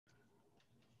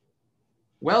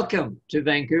Welcome to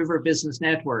Vancouver Business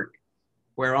Network,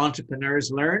 where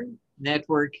entrepreneurs learn,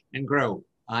 network, and grow.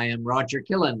 I am Roger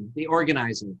Killen, the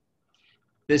organizer.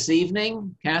 This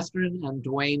evening, Catherine and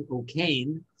Duane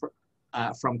O'Kane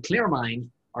from Clearmind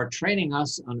are training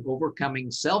us on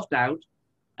overcoming self-doubt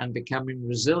and becoming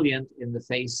resilient in the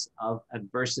face of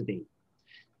adversity.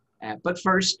 But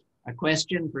first, a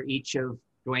question for each of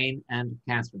Duane and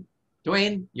Catherine.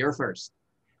 Duane, you're first.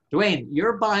 Duane,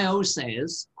 your bio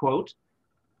says, quote,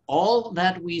 "All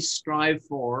that we strive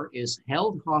for is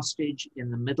held hostage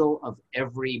in the middle of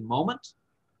every moment,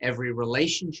 every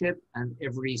relationship, and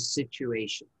every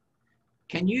situation."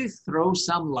 Can you throw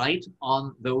some light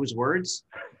on those words?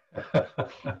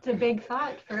 It's a big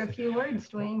thought for a few words,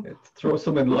 Duane. Throw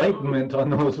some enlightenment on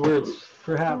those words,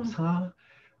 perhaps, huh?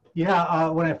 Yeah,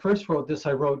 when I first wrote this,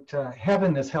 I wrote,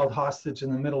 heaven is held hostage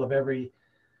in the middle of every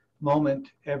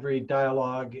moment, every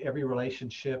dialogue, every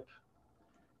relationship,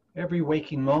 every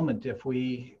waking moment, if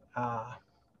we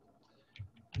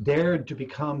dared to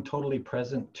become totally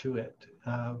present to it.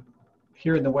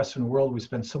 Here in the Western world, we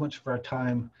spend so much of our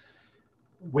time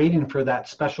waiting for that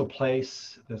special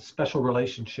place, the special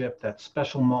relationship, that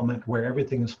special moment where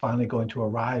everything is finally going to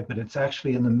arrive, but it's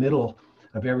actually in the middle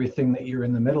of everything that you're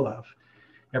in the middle of.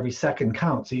 Every second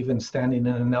counts, even standing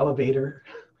in an elevator,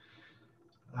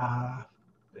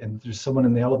 and there's someone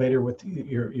in the elevator with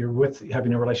you're with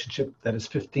having a relationship that is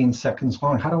 15 seconds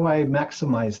long. How do I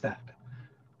maximize that?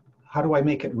 How do I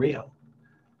make it real?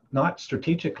 Not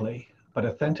strategically, but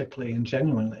authentically and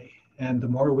genuinely. And the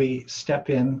more we step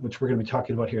in, which we're going to be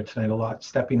talking about here tonight a lot,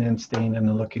 stepping in, staying in,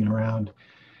 and looking around,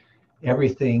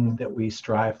 everything that we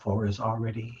strive for is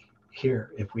already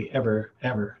here if we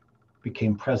ever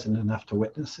became present enough to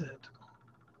witness it.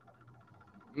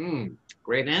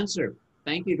 Great answer.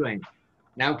 Thank you, Duane.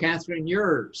 Now, Catherine,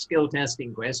 your skill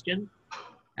testing question.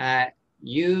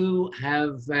 You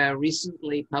have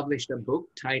recently published a book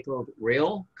titled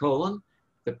Real,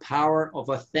 The Power of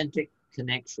Authentic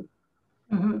Connection.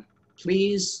 Mm-hmm.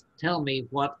 Please tell me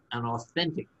what an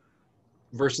authentic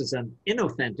versus an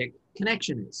inauthentic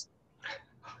connection is.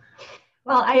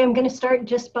 Well, I am going to start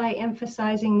just by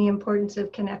emphasizing the importance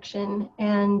of connection.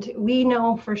 And we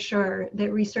know for sure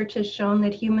that research has shown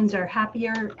that humans are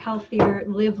happier, healthier,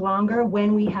 live longer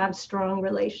when we have strong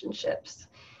relationships.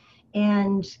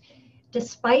 And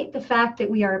despite the fact that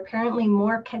we are apparently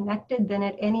more connected than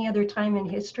at any other time in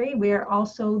history, we are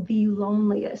also the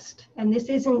loneliest. And this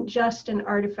isn't just an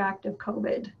artifact of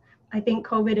COVID. I think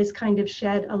COVID has kind of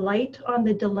shed a light on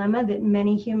the dilemma that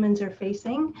many humans are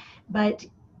facing, but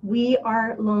we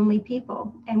are lonely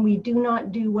people and we do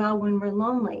not do well when we're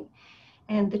lonely.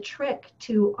 And the trick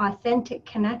to authentic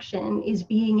connection is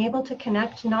being able to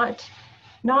connect not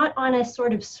on a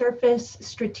sort of surface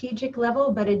strategic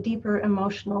level, but a deeper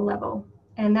emotional level.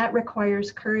 And that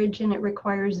requires courage and it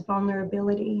requires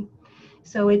vulnerability.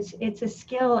 So it's a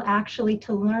skill actually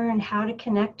to learn how to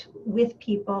connect with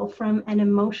people from an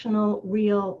emotional,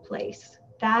 real place.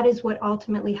 That is what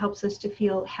ultimately helps us to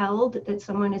feel held, that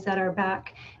someone is at our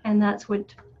back. And that's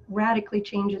what radically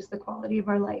changes the quality of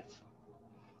our life.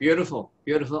 Beautiful,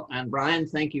 beautiful. And Brian,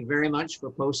 thank you very much for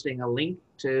posting a link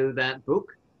to that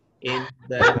book. In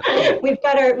the we've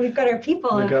got our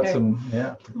people. We've got some,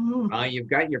 yeah. You've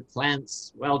got your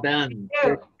plants. Well done.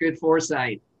 Yeah. Good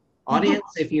foresight. Audience,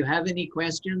 if you have any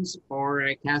questions for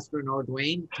Catherine or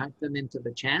Duane, type them into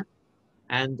the chat.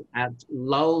 And at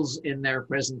lulls in their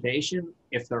presentation,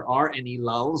 if there are any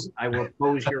lulls, I will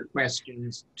pose your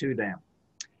questions to them.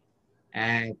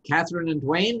 Catherine and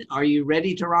Duane, are you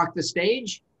ready to rock the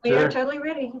stage? We are totally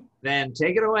ready. Then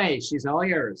take it away. She's all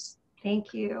yours.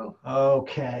 Thank you.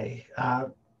 Okay.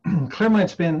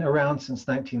 Clearmind's been around since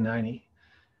 1990.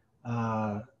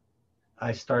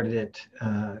 I started it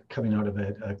coming out of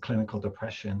a clinical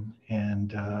depression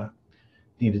and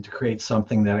needed to create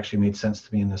something that actually made sense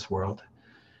to me in this world.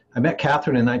 I met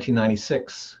Catherine in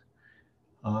 1996.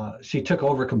 She took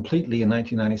over completely in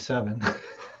 1997.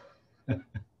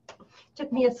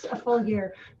 Took me a full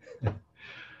year.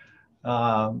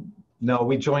 No,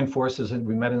 we joined forces and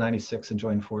we met in 96 and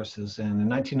joined forces. And in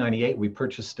 1998, we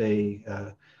purchased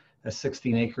a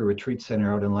 16-acre retreat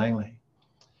center out in Langley,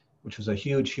 which was a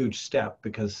huge, huge step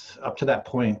because up to that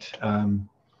point,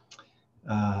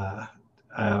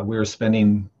 we were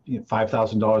spending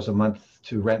 $5,000 a month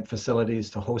to rent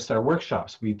facilities to host our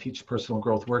workshops. We teach personal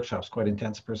growth workshops, quite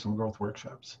intense personal growth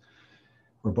workshops.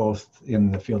 We're both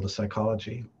in the field of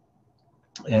psychology.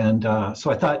 And so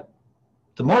I thought,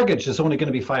 the mortgage is only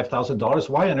going to be $5,000.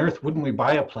 Why on earth wouldn't we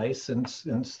buy a place and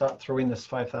stop throwing this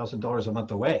 $5,000 a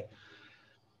month away?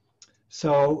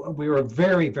 So we were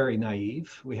very, very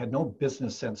naive. We had no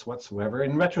business sense whatsoever.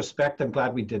 In retrospect, I'm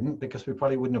glad we didn't, because we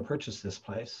probably wouldn't have purchased this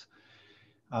place.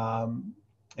 In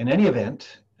any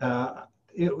event,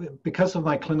 because of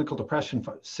my clinical depression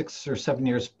for 6 or 7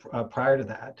 years prior to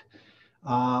that,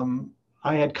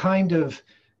 I had kind of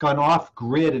gone off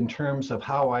grid in terms of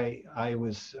how I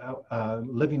was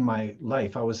living my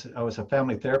life. I was a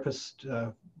family therapist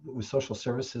with social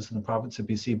services in the province of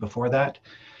BC before that,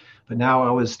 but now I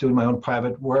was doing my own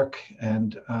private work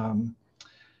and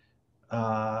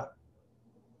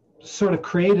sort of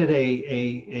created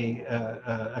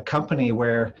a company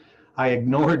where I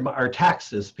ignored our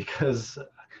taxes because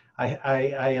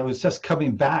I was just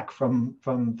coming back from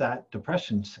that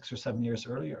depression 6 or 7 years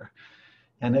earlier.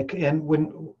 And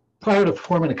when prior to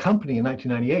forming a company in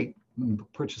 1998, when you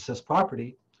purchased this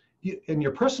property, in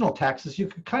your personal taxes, you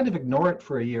could kind of ignore it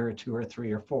for a year or 2 or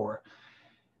 3 or 4.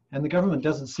 And the government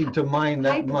doesn't seem to mind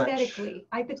that much.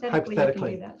 Hypothetically, you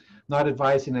can do that. Not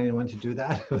advising anyone to do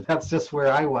that. That's just where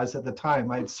I was at the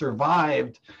time. I'd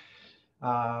survived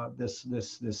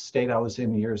this state I was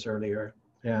in years earlier.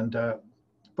 And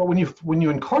but when you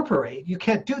incorporate, you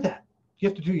can't do that. You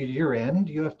have to do your year end.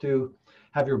 You have to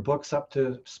have your books up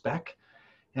to spec.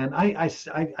 And I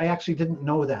actually didn't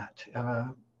know that.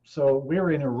 So we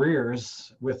were in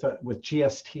arrears with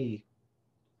GST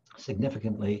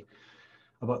significantly,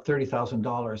 about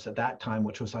 $30,000 at that time,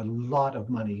 which was a lot of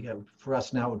money. For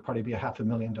us now, it would probably be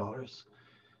 $500,000.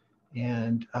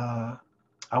 And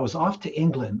I was off to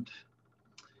England.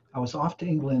 I was off to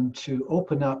England to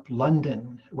open up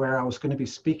London, where I was going to be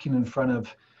speaking in front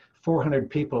of 400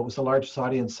 people. It was the largest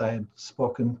audience I had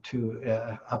spoken to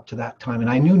up to that time. And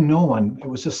I knew no one. It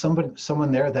was just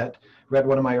someone there that read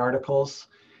one of my articles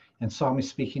and saw me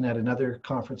speaking at another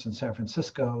conference in San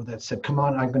Francisco that said, come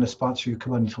on, I'm going to sponsor you,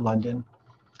 come on to London.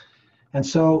 And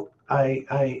so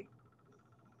I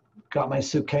got my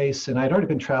suitcase, and I'd already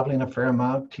been traveling a fair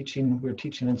amount, teaching. We were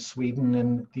teaching in Sweden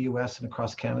and the US and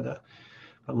across Canada.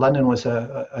 But London was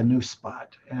a new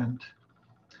spot. And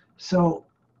so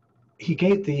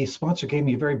the sponsor gave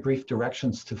me very brief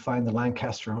directions to find the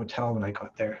Lancaster Hotel when I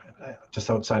got there,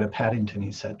 just outside of Paddington,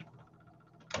 he said,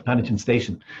 Paddington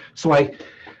Station. So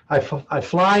I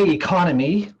fly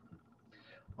economy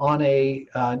on a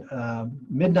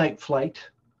midnight flight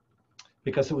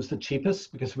because it was the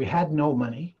cheapest, because we had no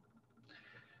money.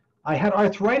 I had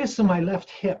arthritis in my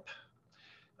left hip,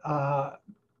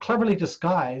 cleverly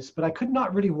disguised, but I could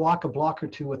not really walk a block or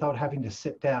two without having to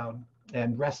sit down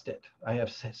and rest it. I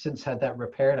have since had that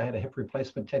repaired. I had a hip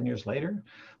replacement 10 years later,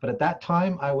 but at that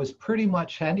time I was pretty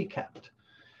much handicapped.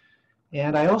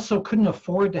 And I also couldn't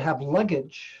afford to have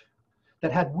luggage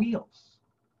that had wheels.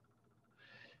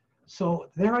 So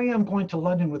there I am going to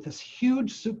London with this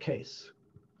huge suitcase,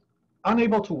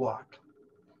 unable to walk,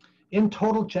 in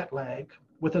total jet lag,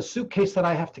 with a suitcase that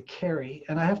I have to carry,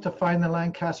 and I have to find the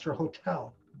Lancaster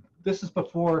Hotel. This is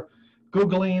before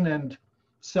Googling and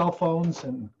cell phones.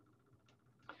 And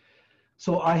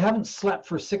so I haven't slept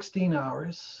for 16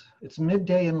 hours. It's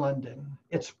midday in London.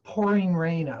 It's pouring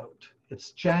rain out.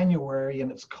 It's January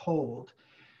and it's cold.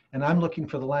 And I'm looking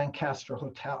for the Lancaster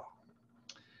Hotel.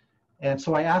 And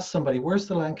so I asked somebody, where's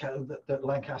the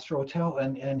Lancaster Hotel?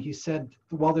 And he said,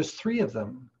 well, there's 3 of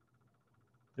them.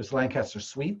 There's Lancaster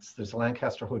Suites, there's the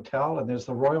Lancaster Hotel, and there's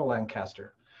the Royal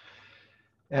Lancaster.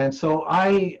 And so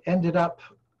I ended up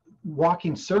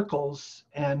walking circles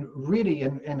and really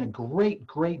in a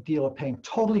great deal of pain,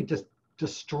 totally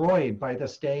destroyed by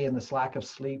this day and this lack of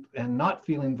sleep, and not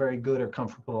feeling very good or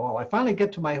comfortable at all. I finally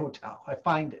get to my hotel. I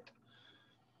find it.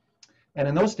 And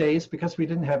in those days, because we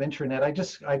didn't have internet, I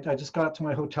just got up to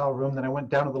my hotel room. Then I went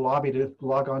down to the lobby to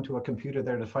log onto a computer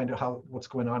there to find out what's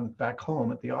going on back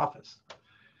home at the office.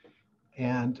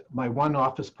 And my one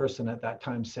office person at that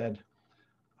time said,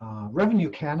 Revenue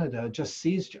Canada just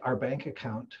seized our bank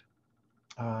account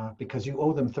because you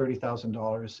owe them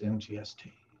 $30,000 in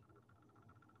GST.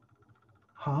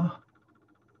 Huh?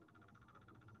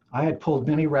 I had pulled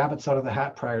many rabbits out of the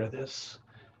hat prior to this,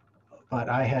 but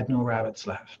I had no rabbits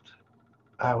left.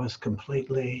 I was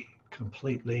completely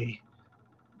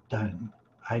done.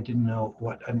 I didn't know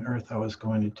what on earth I was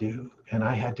going to do. And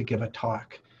I had to give a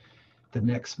talk the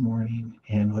next morning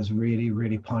and was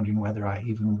really pondering whether I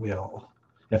even will.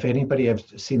 If anybody has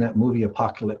seen that movie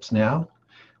Apocalypse Now,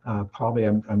 probably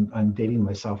I'm dating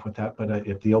myself with that, but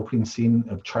if the opening scene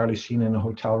of Charlie Sheen in a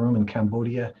hotel room in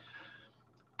Cambodia,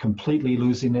 completely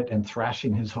losing it and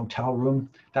thrashing his hotel room,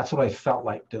 that's what I felt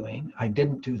like doing. I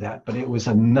didn't do that, but it was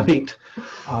a night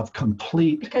of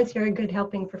complete... Because you're a good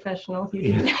helping professional,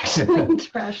 you didn't actually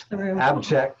trash the room.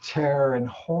 Abject terror and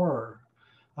horror.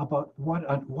 about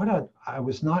I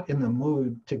was not in the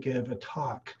mood to give a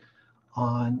talk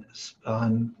on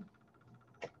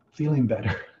feeling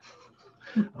better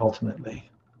ultimately.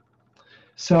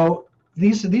 So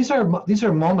these are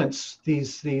moments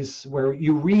where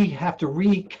you have to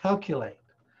recalculate.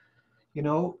 You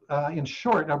know, in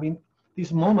short, I mean,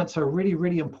 these moments are really,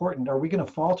 really important. Are we going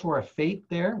to fall to our fate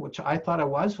there, which I thought I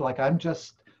was? Like, I'm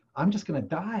just going to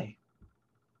die.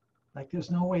 Like, there's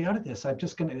no way out of this. I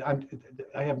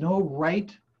have no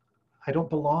right. I don't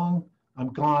belong. I'm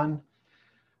gone.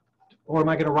 Or am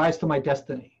I going to rise to my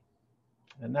destiny?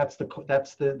 And that's the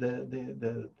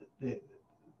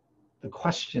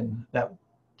question that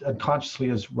unconsciously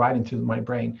is riding through my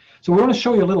brain. So we want to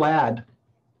show you a little ad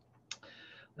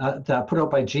that put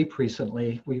out by Jeep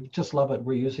recently. We just love it.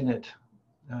 We're using it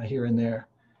here and there.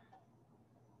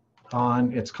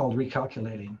 It's called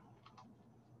Recalculating.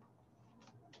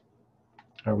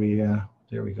 Are we,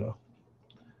 there we go.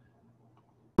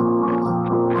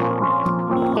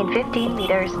 In 15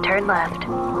 meters, turn left.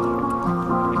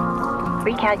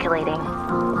 Recalculating.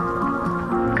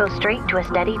 Go straight to a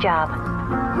steady job.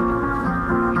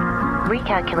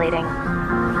 Recalculating.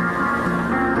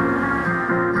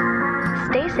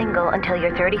 Stay single until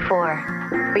you're 34.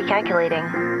 Recalculating.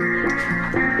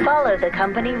 Follow the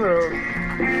company rules.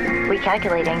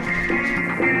 Recalculating.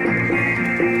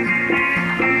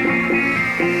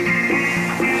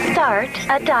 Start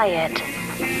a diet.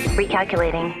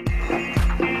 Recalculating.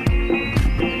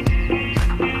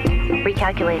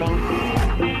 Recalculating.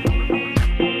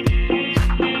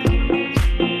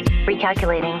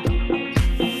 Recalculating.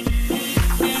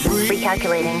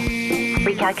 Recalculating.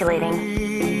 Recalculating.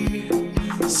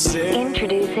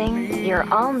 Introducing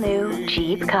your all-new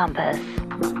Jeep Compass.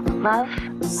 Love,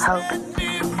 hope,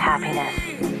 happiness.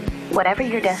 Whatever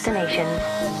your destination,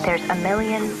 there's a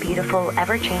million beautiful,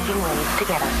 ever-changing ways to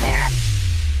get us there.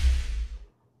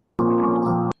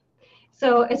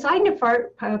 So aside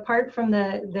apart from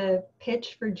the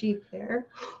pitch for Jeep there,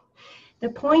 the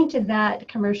point of that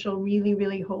commercial really,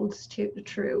 really holds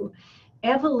true.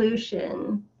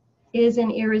 Evolution is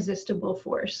an irresistible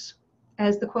force.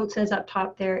 As the quote says up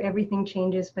top there, everything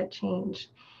changes but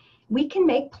change. We can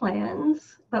make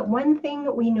plans, but one thing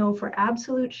that we know for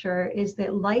absolute sure is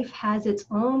that life has its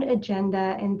own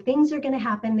agenda and things are going to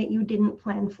happen that you didn't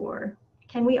plan for.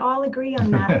 Can we all agree on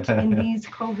that in these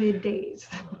COVID days?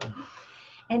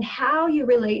 And how you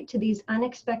relate to these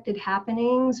unexpected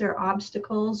happenings or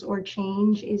obstacles or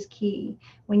change is key.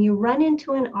 When you run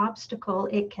into an obstacle,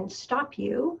 it can stop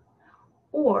you,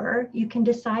 or you can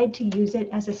decide to use it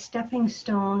as a stepping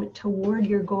stone toward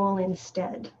your goal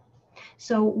instead.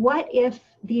 So what if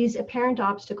these apparent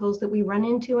obstacles that we run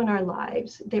into in our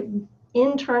lives that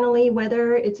internally,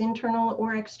 whether it's internal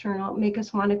or external, make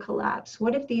us want to collapse?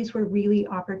 What if these were really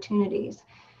opportunities?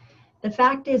 The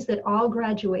fact is that all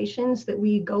graduations that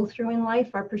we go through in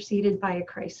life are preceded by a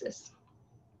crisis.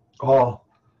 All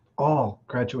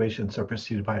graduations are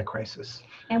preceded by a crisis.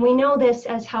 And we know this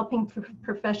as helping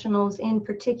professionals in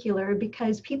particular,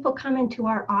 because people come into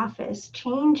our office.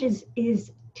 Change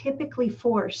is typically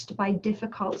forced by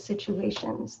difficult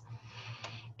situations.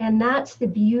 And that's the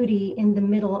beauty in the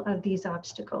middle of these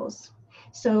obstacles.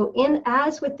 So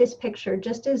as with this picture,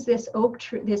 just as this oak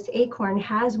tree, this acorn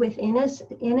has within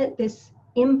it this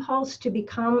impulse to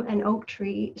become an oak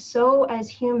tree, so as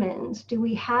humans do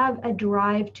we have a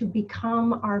drive to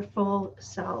become our full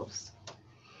selves.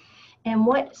 And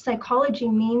what psychology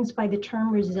means by the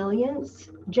term resilience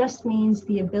just means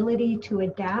the ability to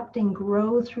adapt and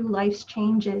grow through life's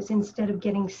changes instead of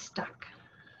getting stuck.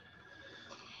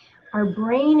 Our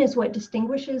brain is what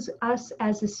distinguishes us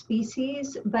as a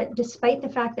species, but despite the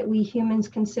fact that we humans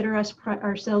consider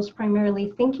ourselves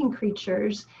primarily thinking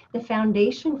creatures, the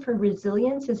foundation for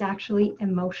resilience is actually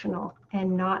emotional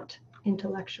and not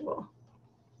intellectual.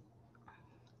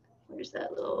 Where's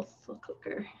that little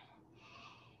clicker?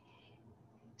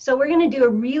 So we're going to do a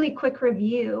really quick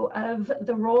review of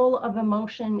the role of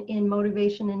emotion in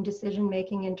motivation and decision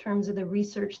making in terms of the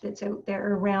research that's out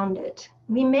there around it.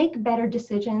 We make better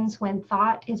decisions when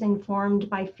thought is informed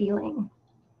by feeling.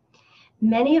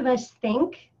 Many of us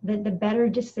think that the better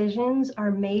decisions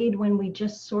are made when we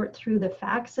just sort through the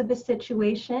facts of a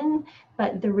situation,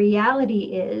 but the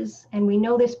reality is, and we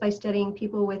know this by studying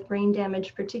people with brain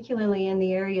damage, particularly in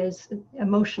the areas,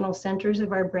 emotional centers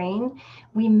of our brain,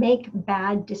 we make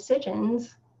bad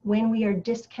decisions when we are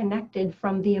disconnected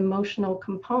from the emotional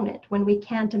component, when we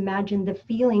can't imagine the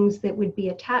feelings that would be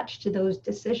attached to those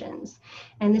decisions.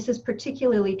 And this is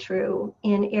particularly true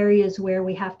in areas where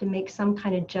we have to make some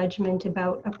kind of judgment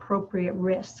about appropriate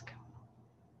risk.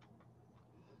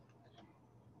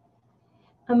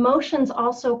 Emotions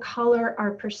also color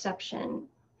our perception,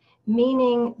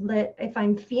 meaning that if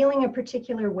I'm feeling a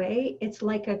particular way, it's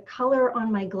like a color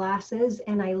on my glasses,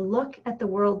 and I look at the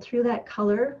world through that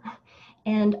color,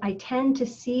 and I tend to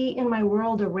see in my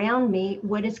world around me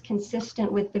what is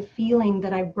consistent with the feeling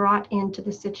that I brought into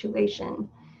the situation.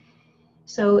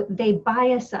 So they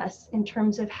bias us in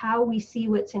terms of how we see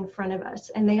what's in front of us.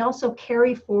 And they also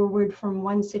carry forward from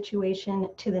one situation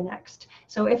to the next.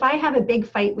 So if I have a big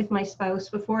fight with my spouse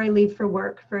before I leave for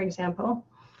work, for example,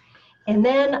 and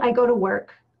then I go to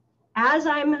work, as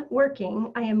I'm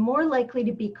working, I am more likely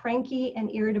to be cranky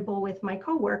and irritable with my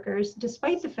coworkers,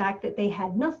 despite the fact that they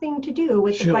had nothing to do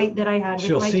with the fight that I had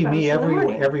with my spouse. She'll see me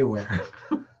everywhere.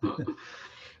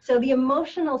 So the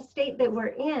emotional state that we're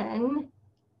in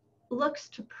looks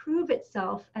to prove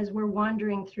itself as we're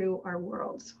wandering through our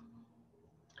worlds.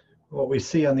 What we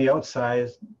see on the outside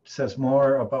says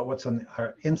more about what's on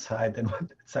our inside than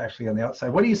what's actually on the outside.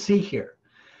 What do you see here?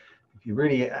 If you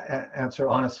really answer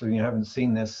honestly and you haven't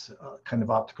seen this kind of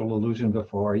optical illusion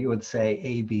before, you would say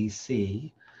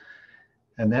ABC.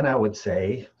 And then I would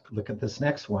say, look at this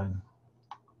next one.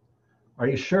 Are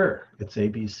you sure it's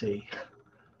ABC?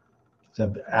 It's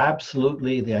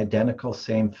absolutely the identical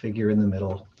same figure in the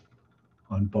middle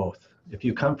on both. If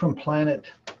you come from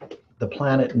the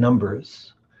planet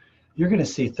numbers, you're going to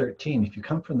see 13. If you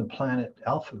come from the planet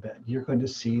alphabet, you're going to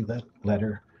see the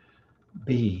letter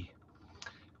B.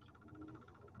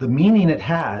 The meaning it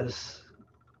has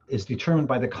is determined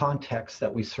by the context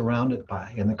that we surround it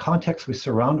by. And the context we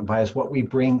surround it by is what we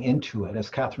bring into it. As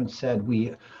Catherine said,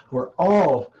 we're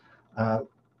all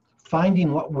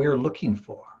finding what we're looking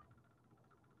for.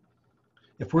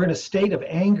 If we're in a state of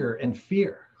anger and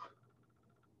fear,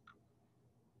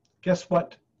 guess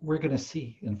what we're going to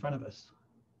see in front of us?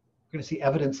 We're going to see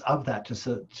evidence of that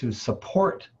to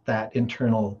support that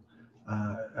internal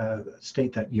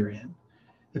state that you're in.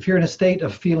 If you're in a state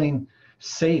of feeling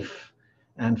safe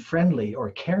and friendly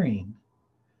or caring,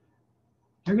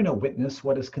 you're going to witness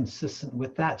what is consistent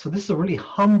with that. So this is a really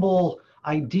humble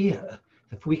idea.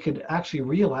 If we could actually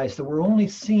realize that we're only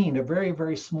seeing a very,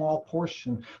 very small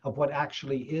portion of what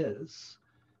actually is,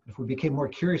 if we became more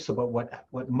curious about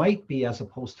what might be as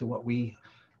opposed to what we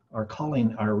are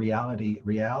calling our reality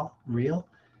real,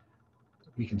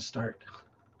 we can start.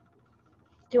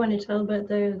 Do you want to tell about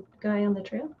the guy on the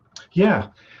trail? Yeah.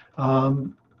 A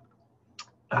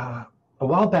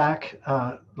while back,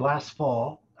 last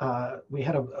fall, there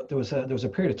was a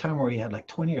period of time where we had like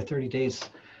 20 or 30 days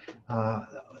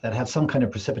that had some kind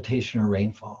of precipitation or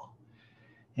rainfall.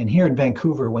 And here in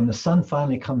Vancouver, when the sun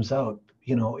finally comes out,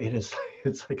 you know, it's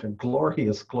like a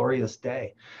glorious, glorious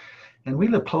day. And we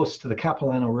live close to the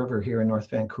Capilano River here in North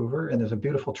Vancouver, and there's a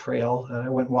beautiful trail. And I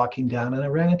went walking down, and I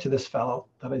ran into this fellow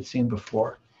that I'd seen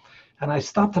before. And I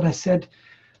stopped and I said,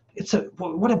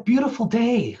 what a beautiful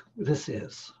day this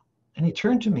is. And he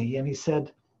turned to me and he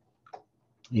said,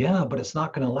 yeah, but it's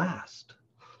not going to last.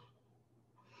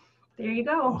 There you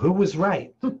go. Who was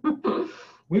right?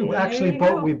 We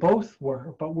both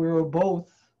were, but we were both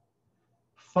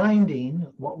finding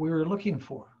what we were looking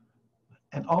for.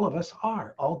 And all of us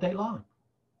are all day long.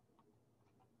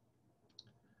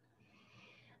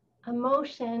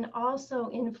 Emotion also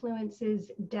influences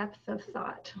depth of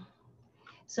thought.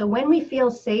 So when we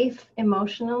feel safe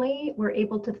emotionally, we're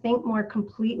able to think more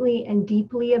completely and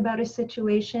deeply about a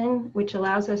situation, which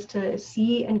allows us to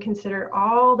see and consider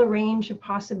all the range of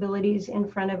possibilities in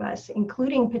front of us,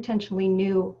 including potentially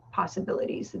new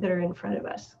possibilities that are in front of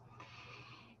us.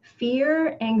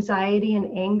 Fear, anxiety,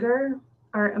 and anger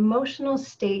are emotional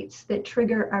states that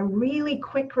trigger a really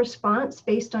quick response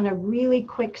based on a really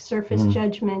quick surface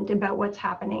judgment about what's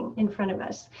happening in front of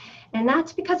us. And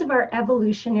that's because of our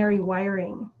evolutionary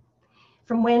wiring.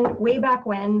 From way back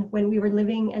when we were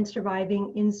living and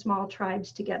surviving in small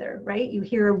tribes together, right? You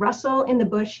hear a rustle in the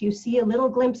bush, you see a little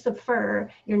glimpse of fur.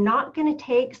 You're not going to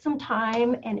take some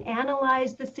time and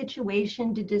analyze the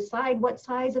situation to decide what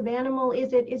size of animal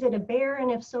is it? Is it a bear?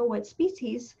 And if so, what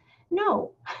species?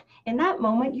 No. In that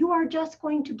moment, you are just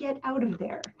going to get out of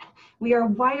there. We are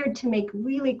wired to make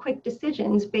really quick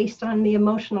decisions based on the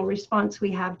emotional response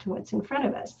we have to what's in front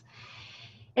of us.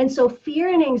 And so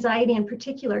fear and anxiety in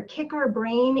particular kick our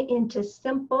brain into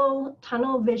simple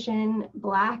tunnel vision,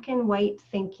 black and white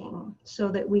thinking so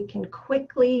that we can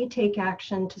quickly take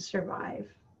action to survive,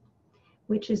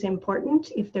 which is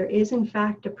important if there is in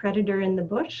fact a predator in the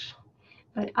bush,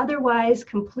 but otherwise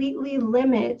completely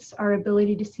limits our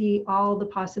ability to see all the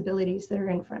possibilities that are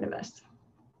in front of us.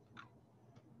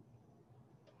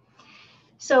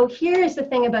 So here is the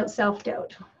thing about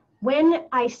self-doubt. When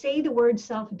I say the word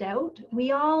self-doubt,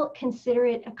 we all consider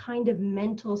it a kind of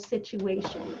mental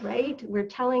situation, right? We're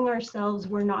telling ourselves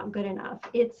we're not good enough.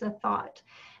 It's a thought.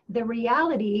 The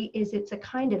reality is it's a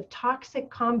kind of toxic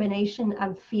combination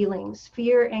of feelings,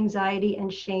 fear, anxiety,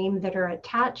 and shame that are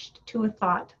attached to a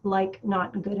thought like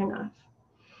not good enough.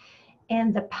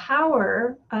 And the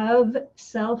power of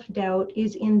self-doubt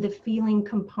is in the feeling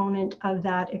component of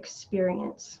that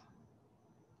experience.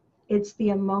 It's the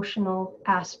emotional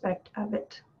aspect of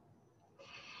it.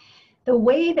 The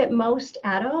way that most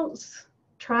adults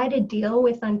try to deal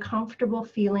with uncomfortable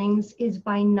feelings is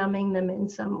by numbing them in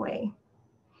some way.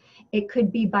 It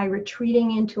could be by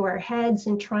retreating into our heads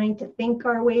and trying to think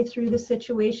our way through the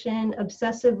situation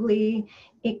obsessively.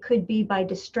 It could be by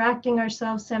distracting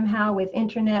ourselves somehow with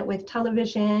internet, with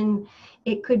television.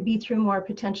 It could be through more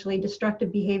potentially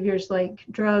destructive behaviors like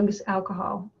drugs,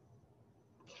 alcohol.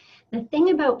 The thing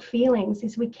about feelings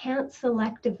is we can't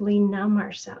selectively numb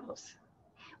ourselves.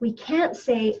 We can't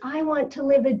say, I want to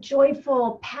live a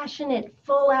joyful, passionate,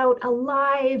 full out,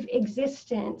 alive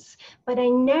existence, but I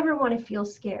never want to feel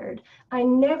scared. I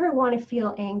never want to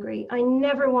feel angry. I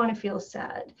never want to feel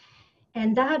sad.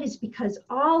 And that is because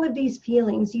all of these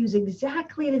feelings use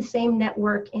exactly the same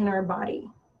network in our body.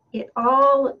 It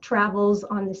all travels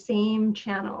on the same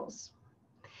channels.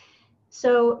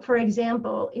 So, for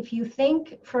example, if you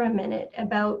think for a minute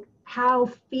about how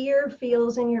fear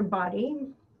feels in your body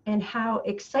and how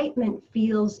excitement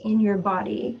feels in your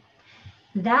body,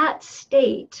 that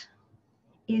state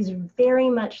is very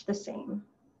much the same.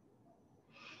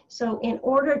 So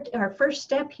our first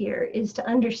step here is to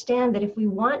understand that if we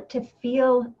want to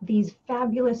feel these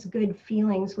fabulous good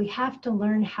feelings, we have to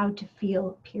learn how to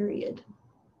feel, period.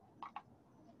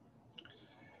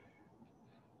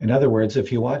 In other words,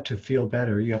 if you want to feel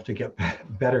better, you have to get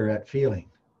better at feeling.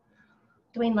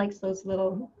 Duane likes those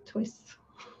little twists.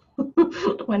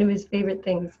 One of his favorite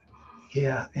things.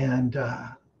 Yeah, and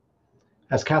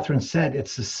as Catherine said,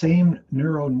 it's the same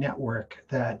neural network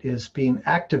that is being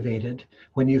activated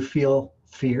when you feel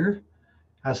fear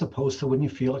as opposed to when you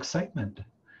feel excitement.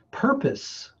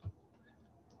 Purpose.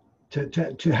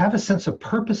 To have a sense of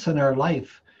purpose in our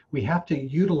life, we have to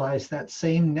utilize that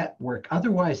same network.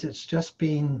 Otherwise, it's just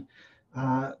being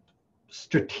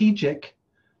strategic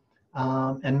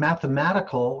and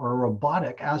mathematical or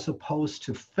robotic as opposed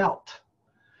to felt.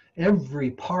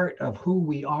 Every part of who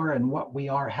we are and what we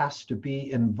are has to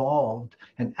be involved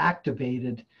and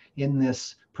activated in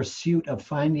this pursuit of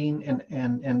finding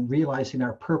and realizing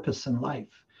our purpose in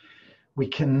life. We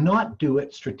cannot do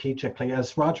it strategically.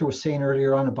 As Roger was saying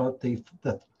earlier on about the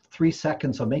 3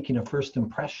 seconds of making a first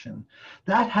impression,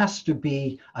 that has to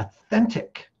be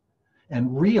authentic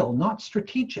and real, not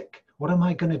strategic. What am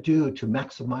I going to do to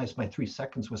maximize my 3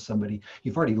 seconds with somebody?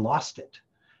 You've already lost it.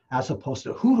 As opposed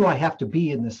to, who do I have to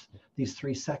be in these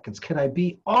 3 seconds? Can I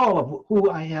be all of who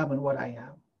I am and what I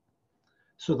am?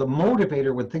 So the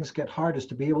motivator when things get hard is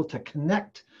to be able to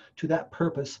connect to that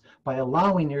purpose by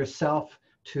allowing yourself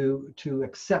to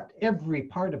accept every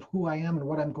part of who I am and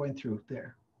what I'm going through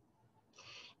there.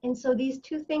 And so these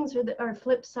two things are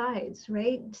flip sides,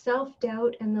 right?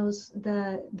 Self-doubt and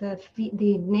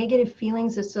the negative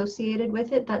feelings associated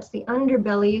with it, that's the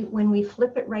underbelly. When we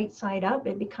flip it right side up,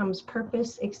 it becomes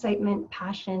purpose, excitement,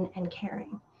 passion, and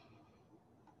caring.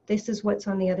 This is what's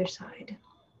on the other side.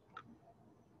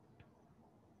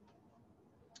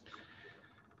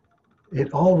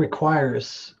 It all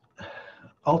requires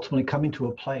ultimately coming to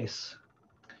a place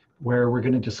where we're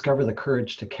going to discover the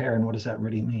courage to care. And what does that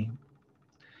really mean?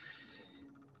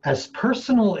 As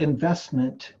personal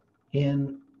investment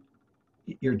in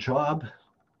your job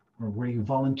or where you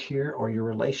volunteer or your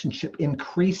relationship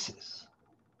increases,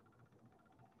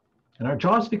 and our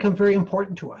jobs become very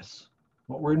important to us,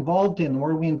 what we're involved in,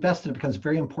 where we invest in, becomes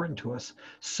very important to us,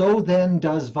 so then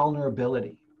does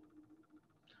vulnerability.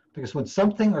 Because when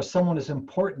something or someone is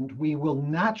important, we will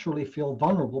naturally feel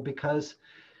vulnerable because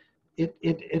it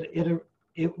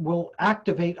will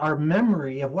activate our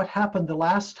memory of what happened the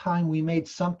last time we made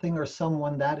something or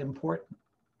someone that important.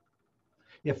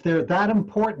 If they're that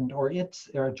important, or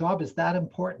our job is that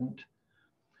important,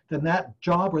 then that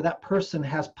job or that person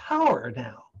has power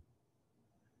now.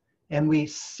 And we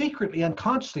secretly,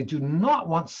 unconsciously do not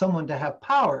want someone to have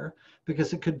power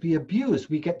because it could be abused.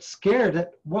 We get scared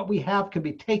that what we have can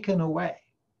be taken away.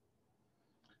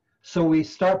 So we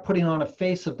start putting on a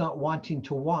face of not wanting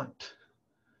to want.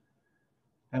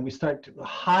 And we start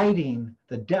hiding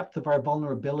the depth of our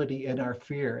vulnerability and our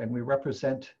fear, and we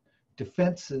represent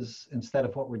defenses instead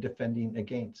of what we're defending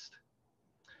against.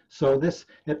 So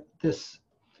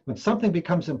when something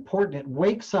becomes important, it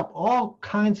wakes up all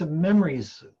kinds of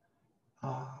memories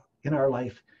in our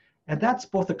life. And that's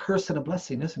both a curse and a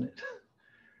blessing, isn't it?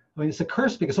 I mean, it's a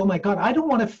curse because, oh my God, I don't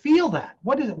want to feel that.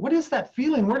 What is it? What is that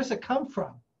feeling? Where does it come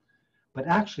from? But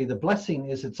actually, the blessing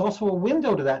is it's also a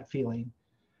window to that feeling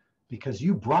because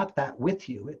you brought that with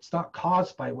you. It's not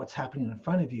caused by what's happening in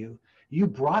front of you. You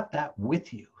brought that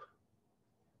with you.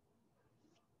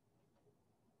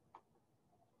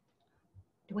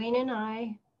 Duane and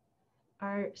I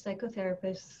are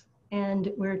psychotherapists,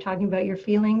 and we're talking about your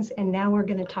feelings, and now we're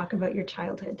going to talk about your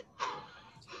childhood.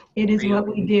 It is what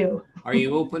we do. Are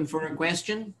you open for a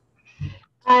question?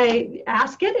 I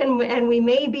ask it, and we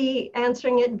may be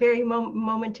answering it very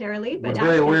momentarily. But we're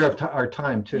very aware of our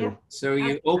time, too. Yeah. So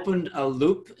you opened a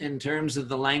loop in terms of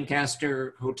the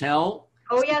Lancaster Hotel.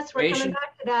 Oh, yes, we're coming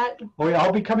back to that. Oh, yeah,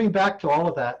 I'll be coming back to all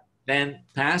of that. Then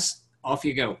pass, off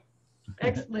you go.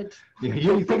 Excellent.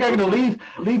 You think I'm going to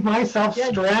leave myself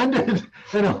stranded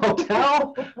in a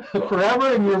hotel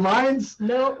forever in your minds?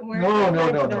 No,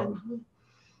 no.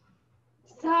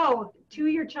 So, to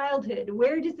your childhood,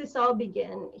 where does this all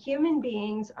begin? Human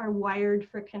beings are wired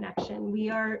for connection.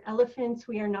 We are elephants,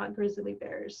 we are not grizzly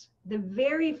bears. The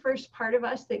very first part of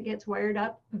us that gets wired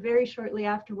up very shortly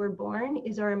after we're born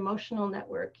is our emotional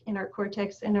network in our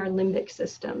cortex and our limbic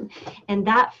system. And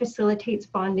that facilitates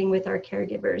bonding with our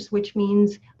caregivers, which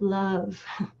means love.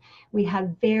 We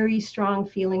have very strong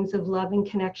feelings of love and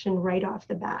connection right off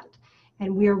the bat,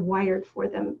 and we're wired for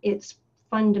them. It's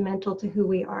fundamental to who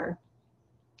we are.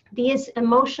 This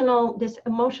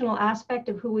emotional aspect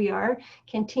of who we are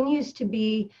continues to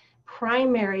be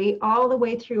primary all the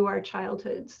way through our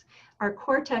childhoods. Our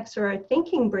cortex, or our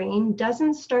thinking brain,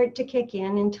 doesn't start to kick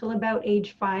in until about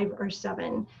age 5 or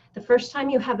 7. The first time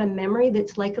you have a memory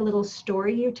that's like a little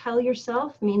story you tell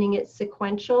yourself, meaning it's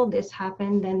sequential, this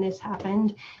happened, then this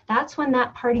happened, that's when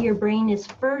that part of your brain is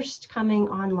first coming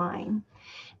online.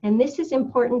 And this is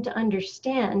important to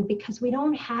understand because we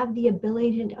don't have the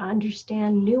ability to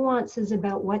understand nuances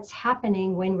about what's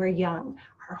happening when we're young.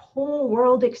 Our whole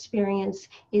world experience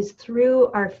is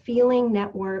through our feeling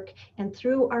network and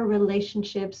through our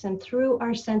relationships and through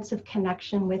our sense of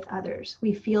connection with others.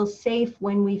 We feel safe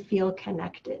when we feel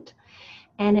connected.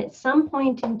 And at some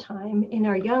point in time in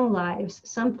our young lives,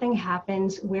 something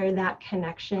happens where that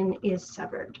connection is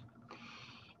severed.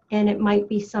 And it might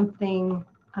be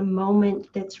a moment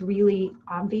that's really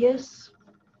obvious,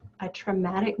 a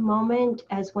traumatic moment,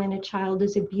 as when a child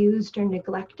is abused or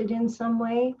neglected in some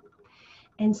way.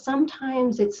 And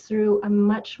sometimes it's through a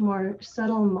much more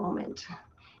subtle moment,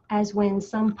 as when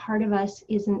some part of us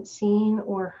isn't seen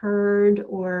or heard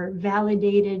or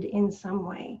validated in some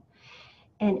way.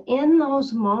 And in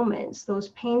those moments, those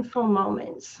painful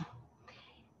moments,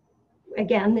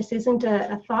 again, this isn't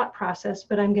a thought process,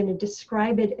 but I'm going to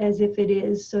describe it as if it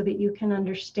is so that you can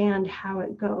understand how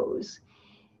it goes.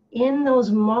 In those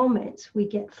moments, we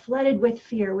get flooded with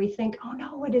fear. We think, oh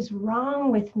no, what is wrong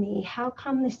with me? How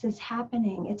come this is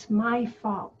happening? It's my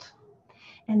fault.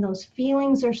 And those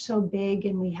feelings are so big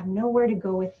and we have nowhere to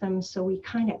go with them. So we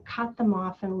kind of cut them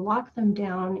off and lock them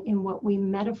down in what we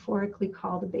metaphorically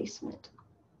call the basement.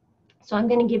 So I'm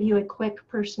going to give you a quick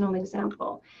personal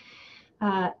example.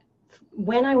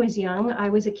 When I was young, I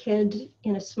was a kid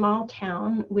in a small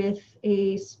town with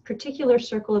a particular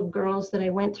circle of girls that I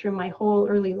went through my whole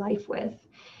early life with.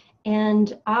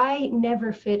 And I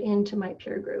never fit into my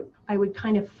peer group. I would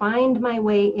kind of find my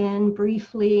way in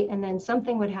briefly, and then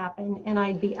something would happen and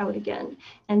I'd be out again.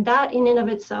 And that in and of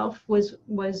itself was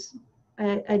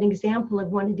an example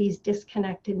of one of these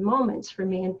disconnected moments for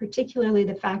me, and particularly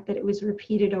the fact that it was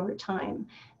repeated over time.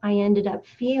 I ended up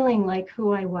feeling like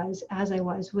who I was as I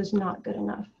was not good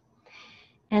enough.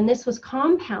 And this was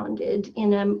compounded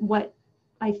in what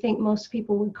I think most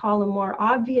people would call a more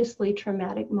obviously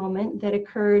traumatic moment that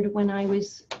occurred when I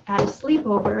was at a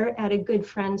sleepover at a good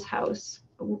friend's house,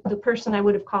 the person I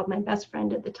would have called my best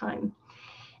friend at the time.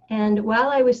 And while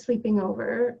I was sleeping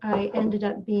over, I ended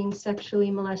up being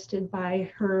sexually molested by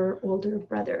her older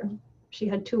brother. She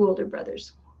had 2 older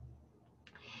brothers.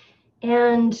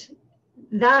 And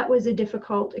that was a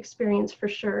difficult experience for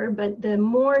sure, but the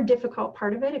more difficult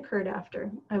part of it occurred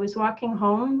after. I was walking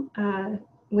home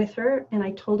with her and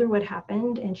I told her what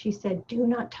happened, and she said, "Do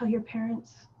not tell your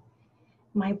parents.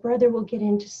 My brother will get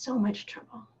into so much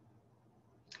trouble."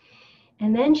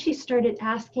 And then she started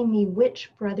asking me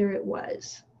which brother it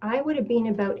was. I would have been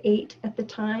about 8 at the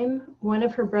time. One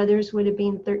of her brothers would have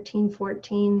been 13,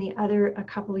 14, the other a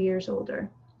couple years older.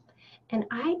 And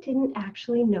I didn't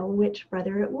actually know which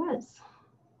brother it was.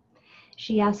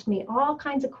 She asked me all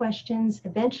kinds of questions.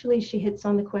 Eventually she hits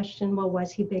on the question, well,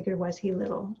 was he big or was he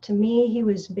little? To me, he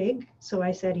was big, so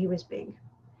I said he was big.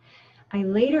 I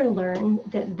later learned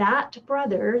that that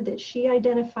brother that she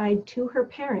identified to her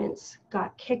parents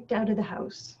got kicked out of the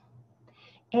house.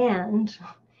 And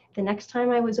the next time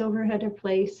I was over at her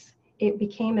place, it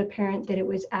became apparent that it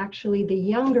was actually the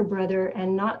younger brother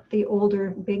and not the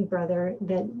older big brother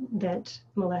that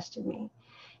molested me.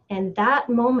 And that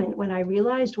moment when I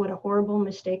realized what a horrible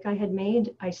mistake I had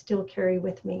made, I still carry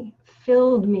with me,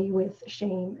 filled me with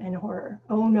shame and horror.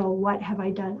 Oh no, what have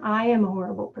I done? I am a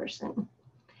horrible person.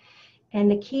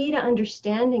 And the key to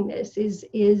understanding this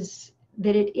is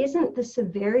that it isn't the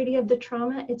severity of the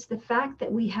trauma, it's the fact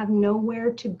that we have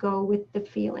nowhere to go with the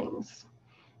feelings.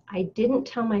 I didn't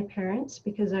tell my parents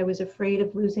because I was afraid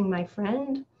of losing my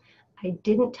friend. I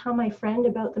didn't tell my friend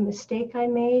about the mistake I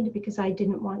made because I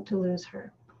didn't want to lose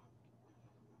her.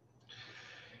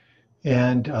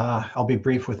 And I'll be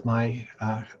brief with my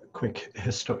quick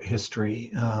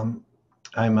history. I'm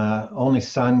an only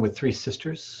son with 3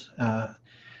 sisters, a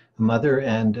mother,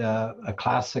 and a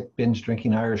classic binge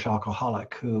drinking Irish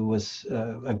alcoholic who was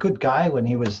a good guy when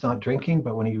he was not drinking,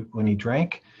 but when he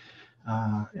drank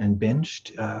and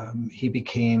binged, he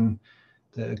became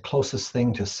the closest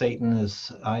thing to Satan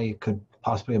as I could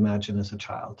possibly imagine as a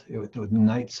child. It was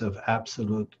nights of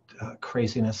absolute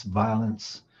craziness,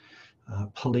 violence.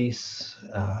 Police.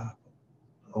 I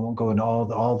won't go into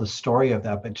all the story of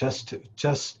that, but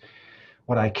just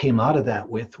what I came out of that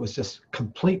with was just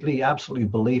completely, absolutely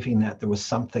believing that there was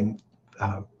something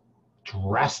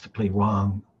drastically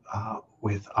wrong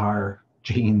with our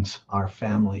genes, our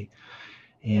family,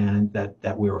 and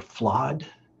that we were flawed,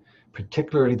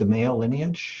 particularly the male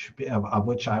lineage of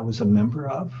which I was a member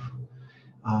of,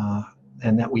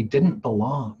 and that we didn't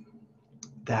belong.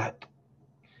 That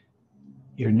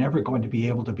you're never going to be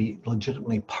able to be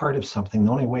legitimately part of something.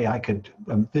 The only way I could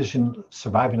envision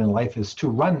surviving in life is to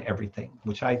run everything,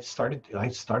 which I started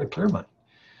Clearmont.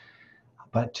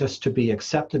 But just to be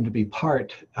accepted, to be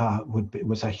part,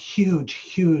 was a huge,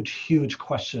 huge, huge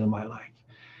question in my life.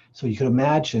 So you could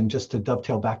imagine, just to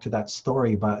dovetail back to that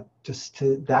story, but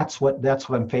that's what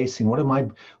I'm facing. What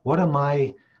am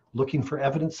I looking for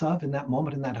evidence of in that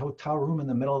moment in that hotel room in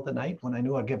the middle of the night when I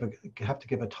knew I'd have to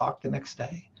give a talk the next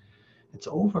day? It's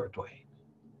over, Duane.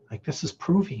 Like, this is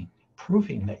proving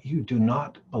that you do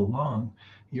not belong.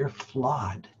 You're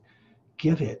flawed.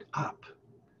 Give it up.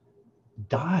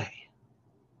 Die.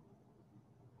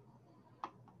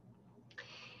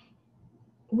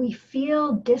 We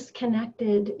feel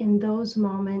disconnected in those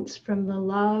moments from the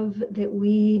love that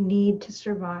we need to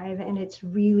survive, and it's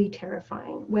really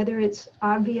terrifying, whether it's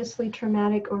obviously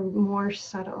traumatic or more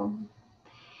subtle.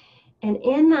 And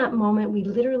in that moment, we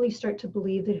literally start to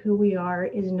believe that who we are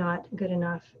is not good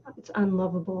enough. It's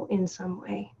unlovable in some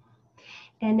way.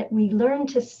 And we learn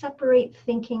to separate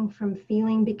thinking from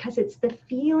feeling, because it's the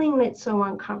feeling that's so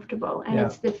uncomfortable, and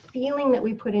it's the feeling that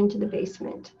we put into the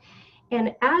basement.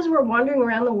 And as we're wandering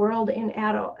around the world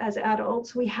as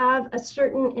adults, we have a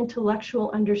certain intellectual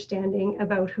understanding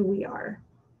about who we are.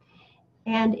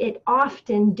 And it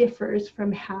often differs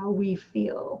from how we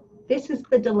feel. This is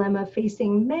the dilemma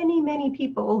facing many, many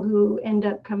people who end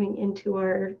up coming into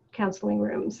our counseling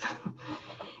rooms.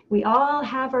 We all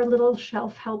have our little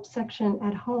self-help section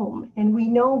at home, and we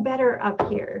know better up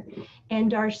here.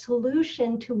 And our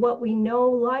solution to what we know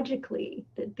logically,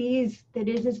 that it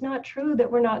is not true that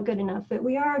we're not good enough, that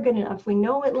we are good enough. We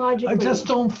know it logically. I just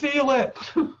don't feel it.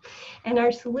 And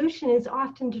our solution is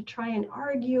often to try and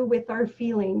argue with our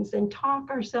feelings and talk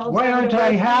ourselves Why out aren't of our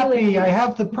I happy? feelings. I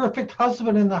have the perfect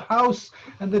husband in the house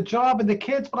and the job and the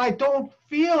kids, but I don't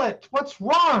feel it. What's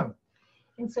wrong?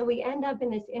 And so we end up in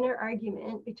this inner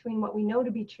argument between what we know to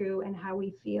be true and how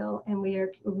we feel, and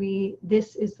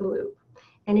this is the loop.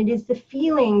 And it is the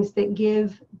feelings that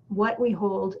give what we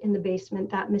hold in the basement,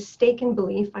 that mistaken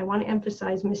belief. I want to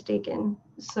emphasize mistaken,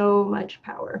 so much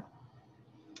power.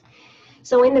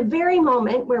 So in the very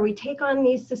moment where we take on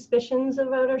these suspicions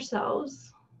about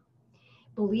ourselves,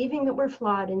 believing that we're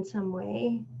flawed in some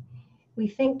way, we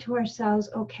think to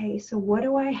ourselves, okay, so what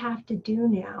do I have to do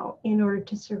now in order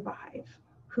to survive?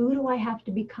 Who do I have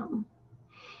to become?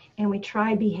 And we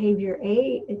try behavior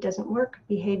A, it doesn't work.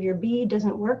 Behavior B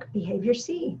doesn't work. Behavior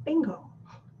C, bingo.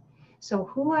 So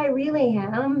who I really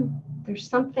am, there's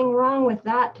something wrong with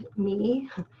that me.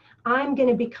 I'm going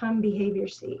to become behavior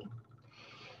C.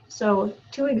 So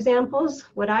 2 examples,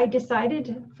 what I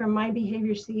decided from my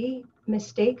behavior C,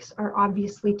 mistakes are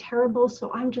obviously terrible,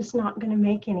 so I'm just not going to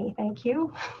make any, thank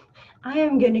you. I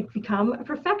am going to become a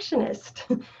perfectionist.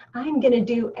 I'm going to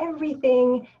do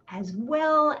everything as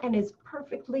well and as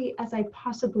perfectly as I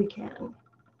possibly can.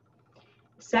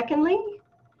 Secondly,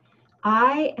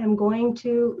 I am going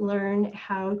to learn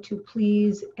how to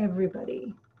please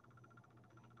everybody.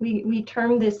 We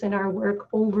term this in our work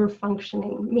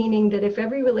over-functioning, meaning that if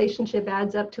every relationship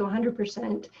adds up to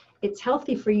 100%, it's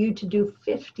healthy for you to do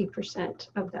 50%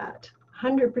 of that,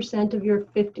 100% of your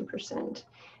 50%.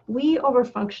 We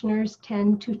over-functioners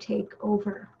tend to take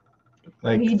over.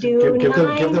 Like, We do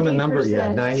give them a number.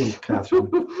 Yeah, 90, Catherine.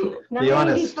 Be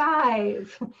honest.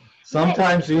 95.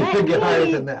 Sometimes you can get higher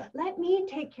than that. Let me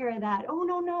take care of that. Oh,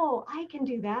 no, I can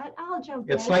do that. I'll jump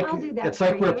It's in. like, I'll do that. it's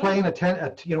like for we're you. playing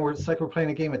it's like we're playing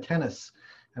a game of tennis,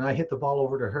 and I hit the ball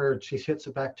over to her, and she hits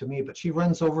it back to me, but she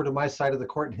runs over to my side of the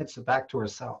court and hits it back to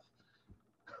herself.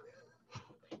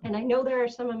 And I know there are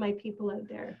some of my people out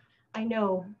there. I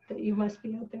know that you must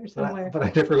be out there somewhere. But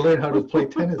I never learned how to play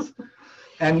tennis.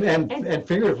 And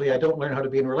figuratively, I don't learn how to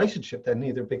be in a relationship then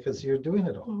either, because you're doing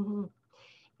it all. Mm-hmm.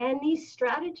 And these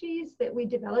strategies that we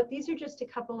develop, these are just a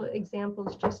couple of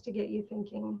examples just to get you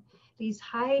thinking. These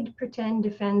hide, pretend,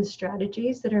 defend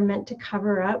strategies that are meant to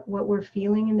cover up what we're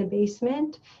feeling in the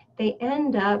basement, they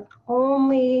end up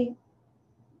only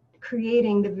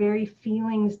creating the very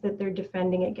feelings that they're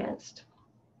defending against.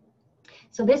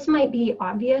 So this might be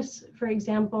obvious, for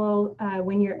example,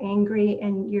 when you're angry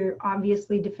and you're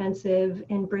obviously defensive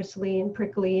and bristly and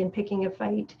prickly and picking a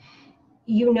fight,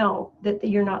 you know that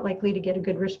you're not likely to get a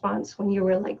good response when you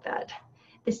were like that.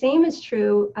 The same is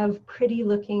true of pretty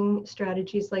looking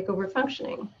strategies like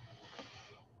overfunctioning.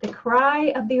 The cry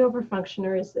of the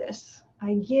overfunctioner is this: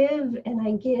 I give and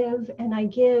I give and I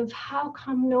give. How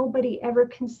come nobody ever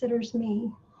considers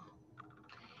me?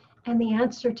 And the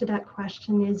answer to that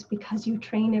question is because you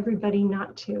train everybody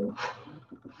not to.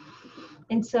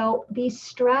 And so these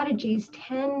strategies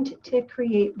tend to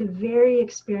create the very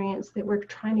experience that we're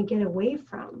trying to get away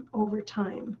from over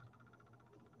time.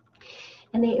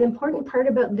 And the important part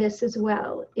about this as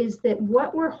well is that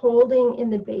what we're holding in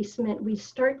the basement, we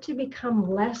start to become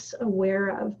less aware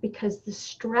of, because the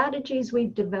strategies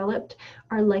we've developed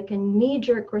are like a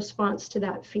knee-jerk response to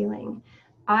that feeling.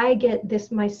 I get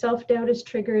this, my self-doubt is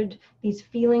triggered, these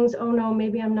feelings, oh no,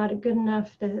 maybe I'm not good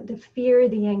enough, the fear,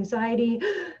 the anxiety,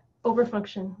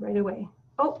 overfunction right away.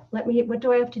 Oh, what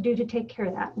do I have to do to take care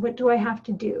of that? What do I have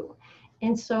to do?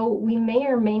 And so we may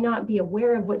or may not be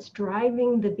aware of what's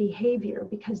driving the behavior,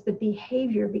 because the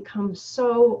behavior becomes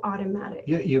so automatic.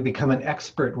 You become an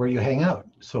expert where you hang out.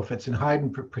 So if it's in hide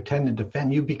and pretend and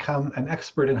defend, you become an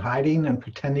expert in hiding and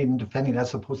pretending and defending,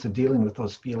 as opposed to dealing with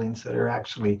those feelings that are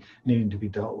actually needing to be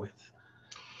dealt with.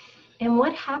 And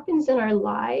what happens in our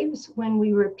lives when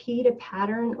we repeat a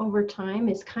pattern over time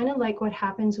is kind of like what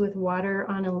happens with water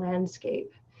on a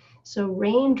landscape. So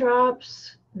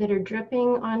raindrops that are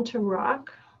dripping onto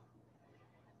rock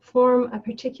form a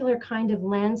particular kind of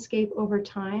landscape over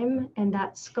time, and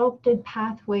that sculpted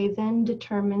pathway then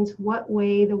determines what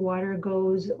way the water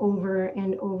goes over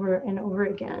and over and over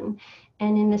again.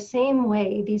 And in the same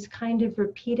way, these kind of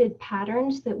repeated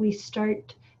patterns that we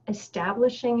start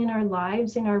establishing in our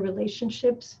lives, in our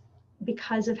relationships,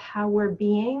 because of how we're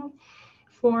being,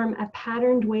 form a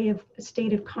patterned way of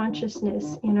state of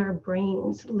consciousness in our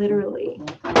brains, literally.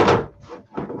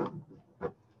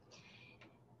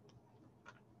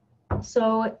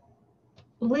 So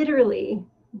literally,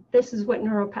 this is what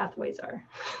neural pathways are.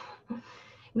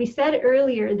 We said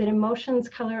earlier that emotions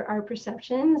color our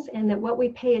perceptions, and that what we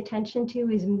pay attention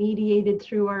to is mediated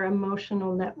through our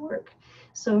emotional network.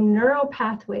 So neural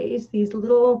pathways, these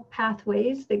little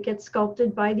pathways that get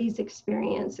sculpted by these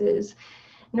experiences,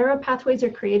 neural pathways are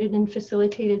created and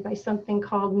facilitated by something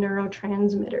called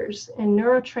neurotransmitters. And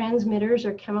neurotransmitters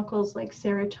are chemicals like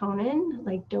serotonin,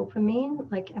 like dopamine,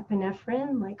 like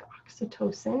epinephrine, like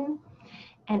oxytocin.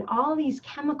 And all these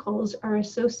chemicals are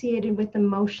associated with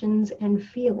emotions and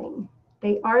feeling.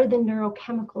 They are the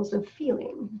neurochemicals of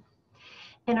feeling.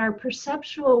 And our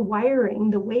perceptual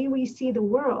wiring, the way we see the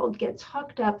world, gets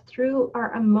hooked up through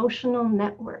our emotional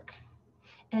network.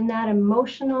 And that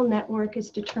emotional network is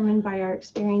determined by our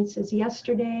experiences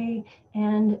yesterday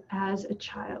and as a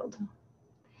child.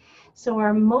 So our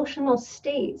emotional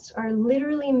states are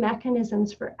literally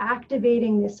mechanisms for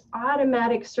activating this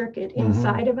automatic circuit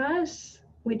inside of us,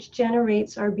 which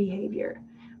generates our behavior.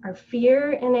 Our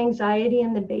fear and anxiety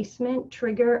in the basement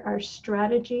trigger our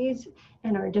strategies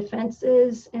and our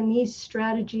defenses, and these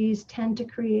strategies tend to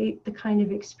create the kind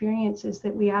of experiences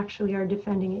that we actually are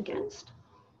defending against.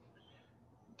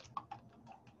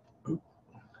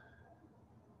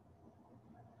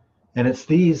 And it's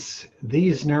these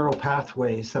neural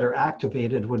pathways that are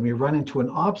activated when we run into an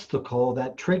obstacle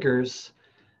that triggers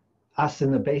us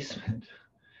in the basement,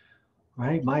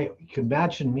 right? You can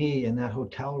imagine me in that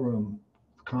hotel room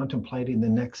contemplating the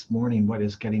next morning what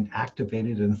is getting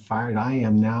activated and fired. I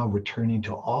am now returning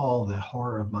to all the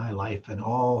horror of my life and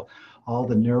all all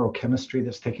the neurochemistry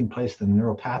that's taking place, the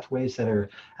neural pathways that are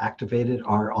activated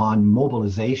are on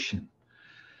mobilization.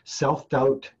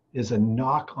 Self-doubt is a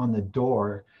knock on the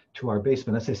door to our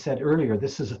basement. As I said earlier,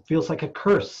 feels like a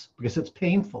curse because it's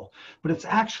painful, but it's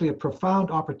actually a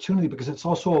profound opportunity because it's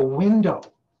also a window.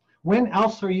 When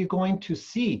else are you going to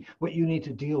see what you need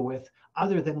to deal with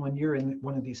other than when you're in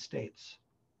one of these states?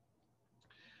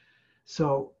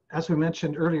 So, as we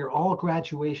mentioned earlier, all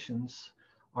graduations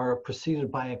are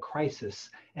preceded by a crisis,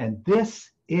 and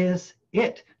this is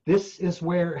it. This is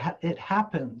where it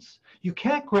happens. You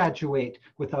can't graduate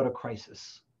without a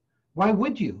crisis. Why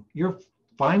would you? You're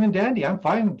fine and dandy. I'm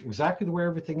fine exactly the way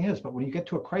everything is. But when you get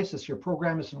to a crisis, your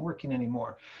program isn't working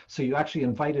anymore. So you actually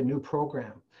invite a new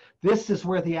program. This is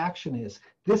where the action is.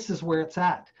 This is where it's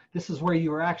at. This is where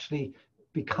you are actually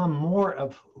become more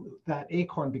of that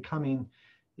acorn becoming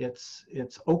its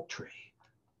oak tree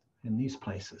in these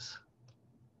places.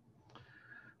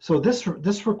 So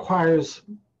this requires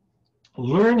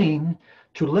learning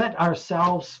to let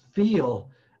ourselves feel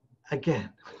again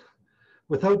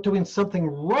without doing something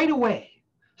right away,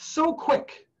 so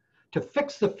quick to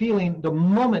fix the feeling the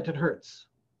moment it hurts.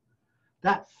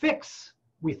 That fix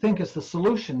we think is the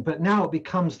solution, but now it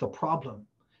becomes the problem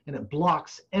and it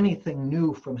blocks anything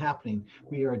new from happening.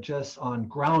 We are just on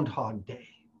Groundhog Day.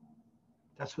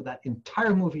 That's what that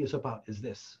entire movie is about, is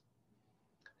this.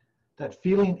 That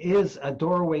feeling is a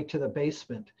doorway to the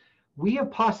basement. We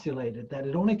have postulated that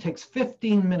it only takes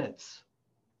 15 minutes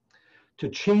to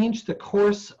change the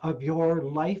course of your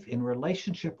life in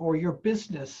relationship or your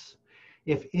business.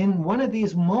 If in one of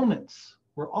these moments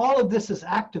where all of this is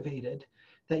activated,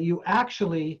 that you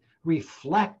actually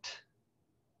reflect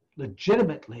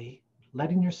legitimately,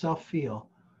 letting yourself feel,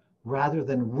 rather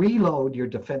than reload your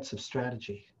defensive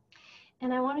strategy.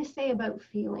 And I want to say about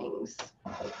feelings.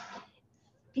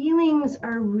 Feelings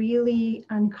are really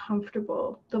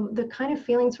uncomfortable. The kind of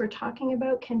feelings we're talking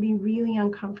about can be really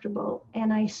uncomfortable.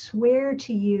 And I swear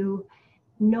to you,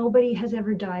 nobody has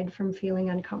ever died from feeling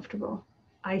uncomfortable.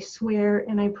 I swear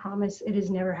and I promise it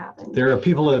has never happened. There are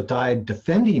people who have died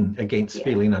defending against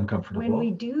feeling uncomfortable. When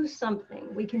we do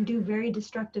something, we can do very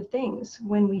destructive things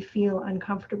when we feel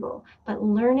uncomfortable. But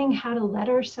learning how to let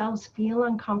ourselves feel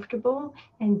uncomfortable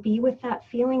and be with that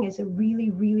feeling is a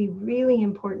really, really, really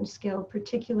important skill,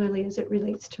 particularly as it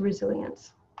relates to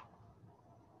resilience.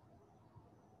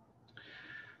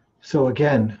 So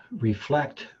again,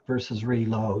 reflect versus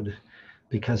reload.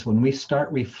 Because when we start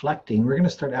reflecting, we're going to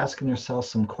start asking ourselves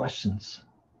some questions.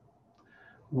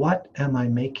 What am I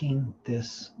making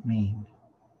this mean?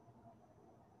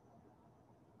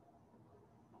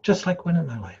 Just like when in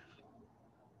my life?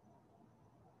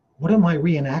 What am I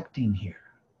reenacting here?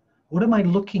 What am I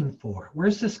looking for?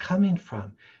 Where's this coming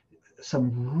from?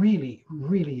 Some really,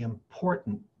 really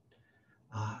important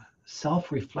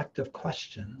self-reflective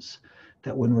questions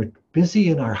that when we're busy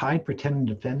in our hide, pretend, and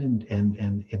defend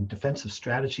and in defensive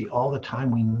strategy all the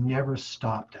time, we never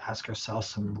stop to ask ourselves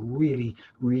some really,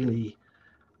 really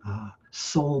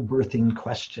soul-birthing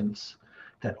questions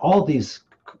that all these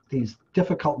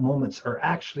difficult moments are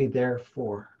actually there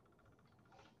for.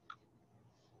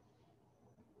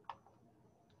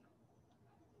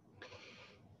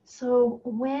 So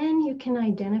when you can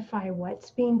identify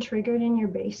what's being triggered in your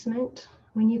basement,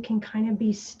 when you can kind of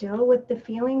be still with the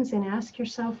feelings and ask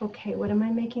yourself, okay, what am I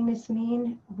making this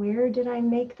mean? Where did I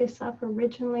make this up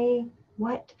originally?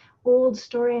 What old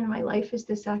story in my life is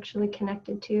this actually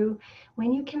connected to?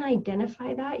 When you can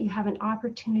identify that, you have an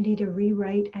opportunity to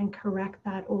rewrite and correct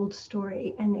that old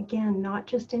story. And again, not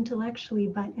just intellectually,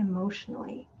 but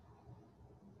emotionally.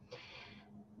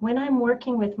 When I'm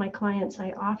working with my clients,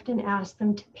 I often ask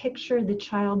them to picture the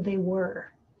child they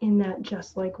were in that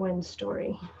Just Like When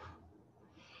story.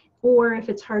 Or if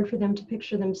it's hard for them to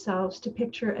picture themselves, to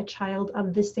picture a child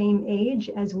of the same age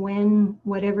as when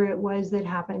whatever it was that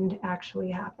happened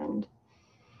actually happened.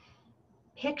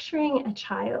 Picturing a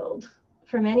child,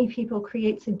 for many people,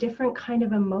 creates a different kind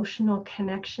of emotional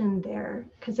connection there,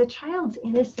 because a child's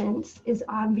innocence is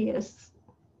obvious.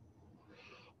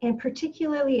 And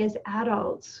particularly as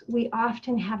adults, we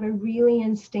often have a really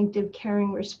instinctive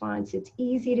caring response. It's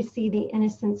easy to see the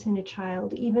innocence in a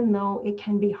child, even though it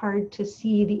can be hard to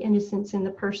see the innocence in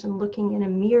the person looking in a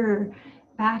mirror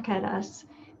back at us.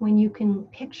 When you can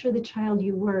picture the child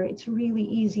you were, it's really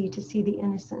easy to see the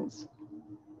innocence.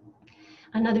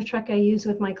 Another trick I use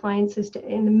with my clients is to,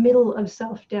 in the middle of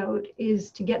self-doubt,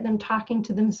 is to get them talking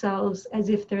to themselves as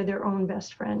if they're their own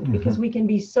best friend, because we can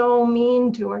be so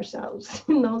mean to ourselves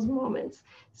in those moments.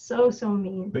 So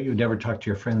mean. But you never talk to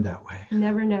your friend that way.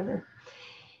 Never, never.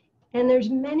 And there's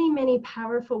many, many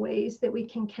powerful ways that we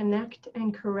can connect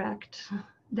and correct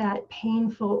that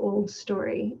painful old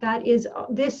story. That is,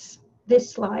 this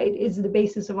slide is the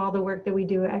basis of all the work that we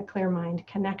do at ClearMind,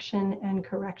 connection and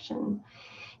correction.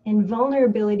 And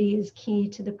vulnerability is key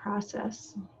to the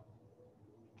process.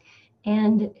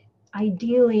 And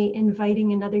ideally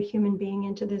inviting another human being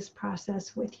into this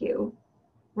process with you.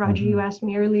 Roger, you asked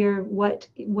me earlier, what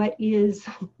is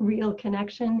real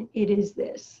connection? It is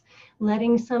this,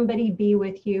 letting somebody be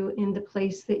with you in the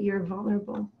place that you're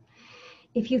vulnerable.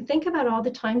 If you think about all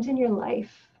the times in your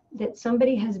life that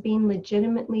somebody has been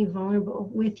legitimately vulnerable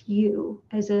with you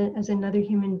as another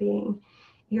human being,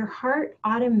 your heart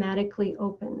automatically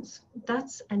opens.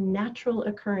 That's a natural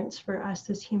occurrence for us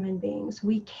as human beings.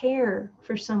 We care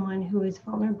for someone who is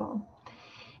vulnerable.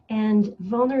 And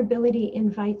vulnerability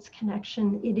invites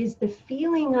connection. It is the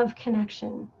feeling of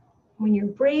connection. When you're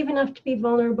brave enough to be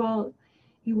vulnerable,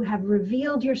 you have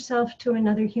revealed yourself to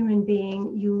another human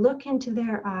being, you look into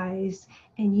their eyes,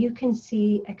 and you can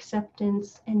see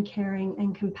acceptance and caring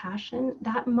and compassion.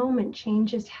 That moment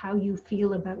changes how you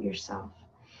feel about yourself.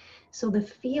 So the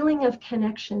feeling of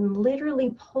connection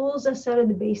literally pulls us out of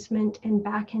the basement and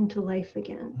back into life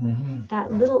again.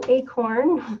 That little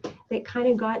acorn that kind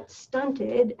of got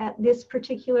stunted at this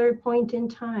particular point in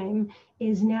time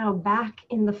is now back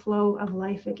in the flow of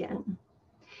life again.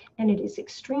 And it is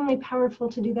extremely powerful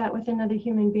to do that with another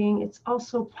human being. It's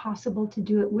also possible to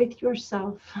do it with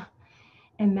yourself,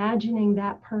 imagining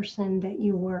that person that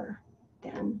you were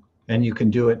then. And you can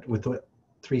do it with the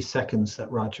 3 seconds that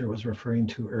Roger was referring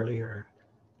to earlier.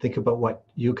 Think about what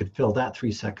you could fill that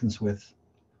 3 seconds with.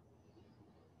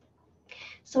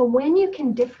 So when you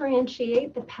can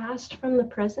differentiate the past from the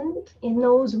present in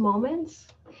those moments,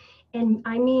 and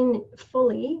I mean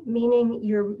fully, meaning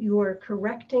you're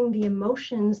correcting the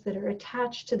emotions that are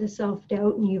attached to the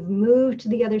self-doubt and you've moved to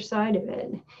the other side of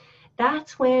it,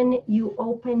 that's when you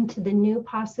open to the new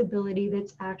possibility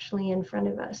that's actually in front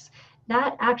of us.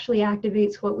 That actually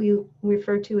activates what we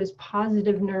refer to as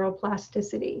positive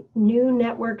neuroplasticity. New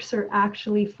networks are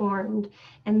actually formed,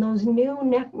 and those new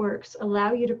networks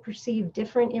allow you to perceive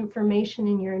different information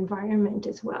in your environment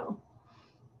as well.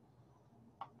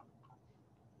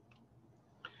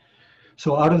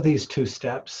 So out of these 2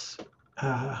 steps,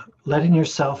 letting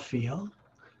yourself feel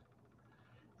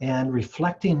and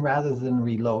reflecting rather than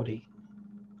reloading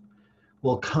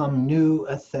will come new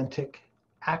authentic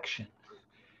action.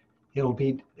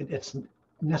 It's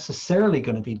necessarily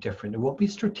going to be different. It won't be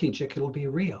strategic, it'll be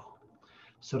real.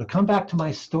 So to come back to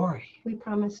my story. We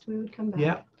promised we would come back.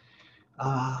 Yeah.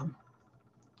 I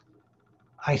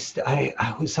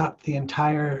was up the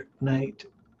entire night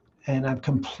and I'm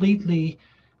completely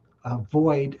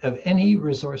void of any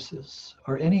resources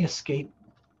or any escape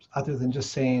other than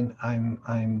just saying I'm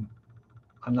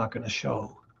not going to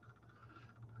show.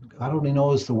 God only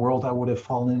knows the world I would have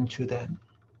fallen into then.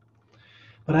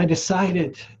 But I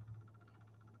decided,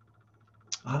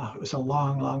 it was a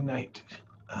long, long night,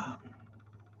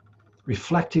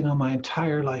 reflecting on my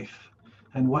entire life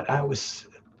and what I was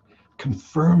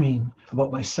confirming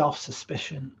about my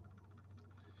self-suspicion,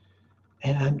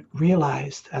 and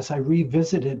realized as I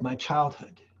revisited my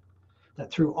childhood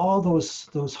that through all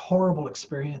those horrible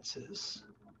experiences,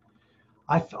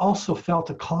 I also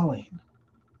felt a calling,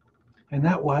 and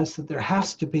that was that there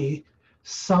has to be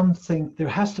something, there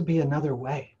has to be another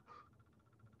way.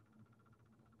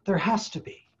 There has to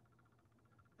be.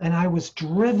 And I was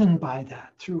driven by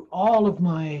that through all of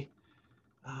my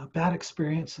bad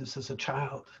experiences as a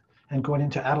child and going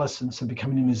into adolescence and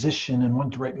becoming a musician and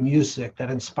wanting to write music that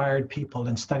inspired people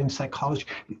and studying psychology.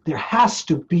 There has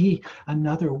to be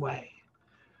another way.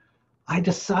 I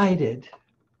decided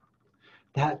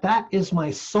that that is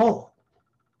my soul.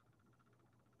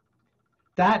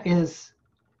 That is,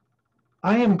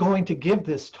 I am going to give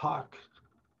this talk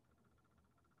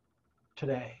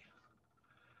today.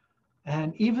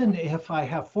 And even if I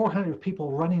have 400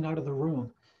 people running out of the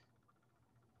room,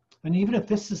 and even if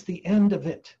this is the end of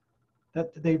it,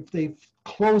 that they've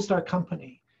closed our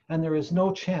company and there is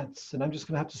no chance, and I'm just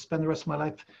going to have to spend the rest of my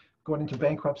life going into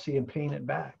bankruptcy and paying it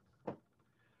back,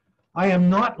 I am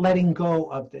not letting go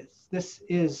of this. This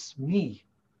is me.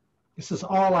 This is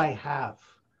all I have.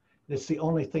 It's the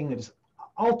only thing that is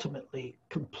ultimately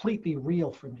completely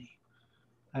real for me.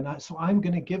 And so I'm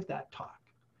going to give that talk.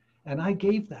 And I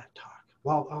gave that talk.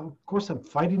 Well, of course, I'm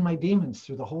fighting my demons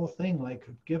through the whole thing, like,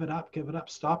 give it up,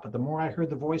 stop it. The more I heard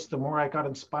the voice, the more I got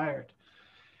inspired.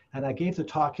 And I gave the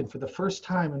talk, and for the first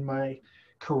time in my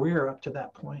career up to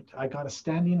that point, I got a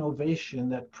standing ovation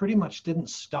that pretty much didn't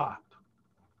stop.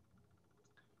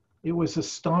 It was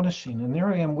astonishing. And there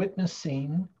I am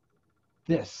witnessing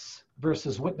this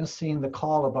versus witnessing the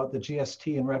call about the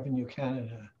GST and Revenue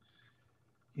Canada.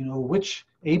 You know, which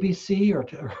ABC or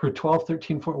 12,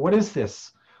 13, 14, what is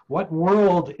this? What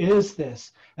world is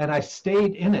this? And I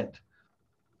stayed in it.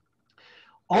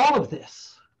 All of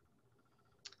this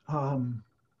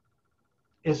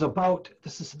is about,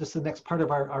 this is the next part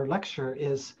of our lecture,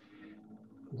 is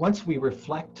once we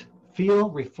reflect, feel,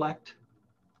 reflect,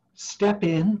 step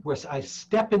in, where I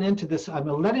stepping into this, I'm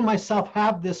letting myself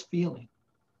have this feeling.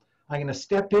 I'm going to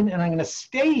step in and I'm going to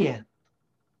stay in.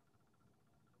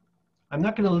 I'm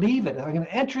not going to leave it. I'm going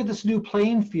to enter this new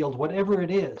playing field, whatever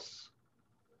it is.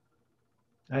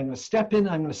 I'm going to step in,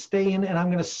 I'm going to stay in, and I'm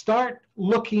going to start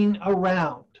looking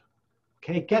around.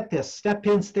 Okay, get this, step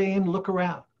in, stay in, look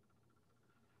around.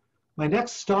 My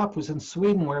next stop was in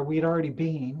Sweden, where we had already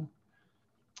been.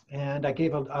 And I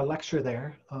gave a lecture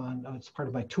there it's part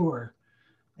of my tour.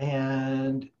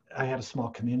 And I had a small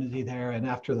community there. And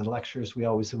after the lectures, we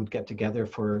always would get together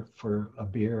for a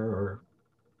beer or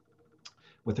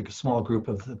with a small group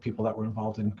of the people that were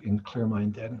involved in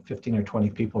ClearMind then. 15 or 20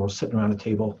 people were sitting around a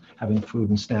table having food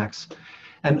and snacks.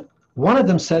 And one of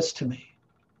them says to me,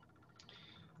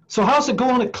 "So how's it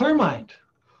going at ClearMind?"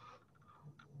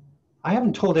 I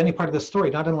haven't told any part of the story,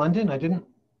 not in London, I didn't.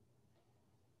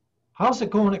 "How's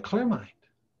it going at ClearMind?"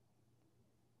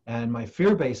 And my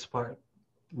fear-based part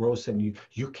rose and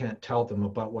you can't tell them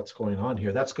about what's going on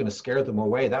here. That's going to scare them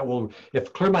away. That will,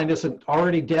 if ClearMind isn't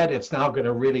already dead, it's now going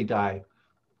to really die.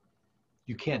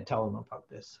 You can't tell them about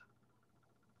this.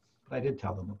 But I did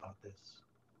tell them about this.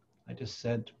 I just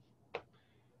said,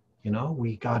 you know,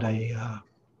 we got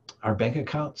our bank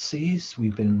account seized.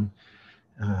 We've been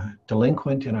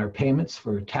delinquent in our payments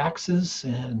for taxes,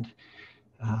 and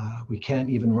we can't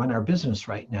even run our business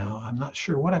right now. I'm not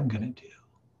sure what I'm going to do.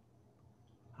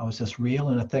 I was just real,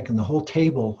 and I think in the whole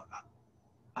table,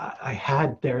 I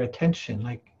had their attention.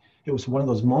 Like it was one of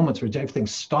those moments where everything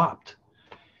stopped.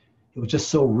 It was just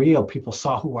so real. People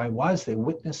saw who I was. They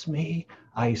witnessed me.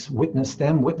 I witnessed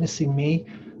them witnessing me.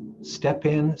 Step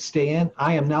in, stay in.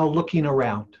 I am now looking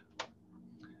around.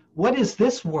 What is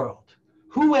this world?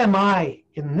 Who am I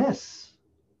in this?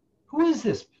 Who is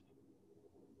this?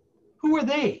 Who are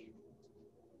they?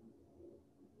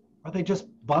 Are they just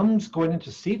bums going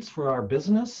into seats for our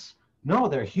business? No,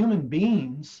 they're human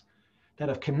beings that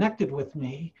have connected with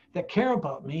me, that care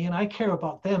about me, and I care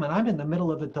about them, and I'm in the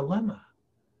middle of a dilemma.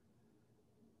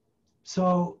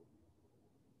 So,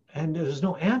 and there's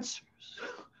no answers.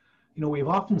 You know, we've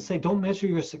often say, don't measure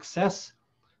your success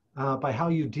by how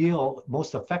you deal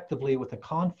most effectively with a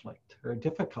conflict or a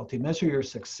difficulty. Measure your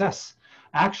success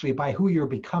actually by who you're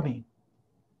becoming.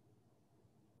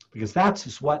 Because that's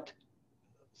just what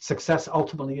success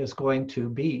ultimately is going to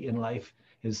be in life,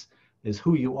 is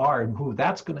who you are and who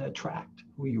that's going to attract,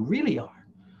 who you really are.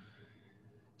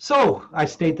 So I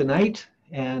stayed the night,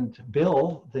 and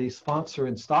Bill, the sponsor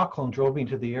in Stockholm, drove me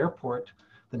to the airport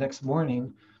the next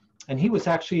morning. And he was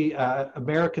actually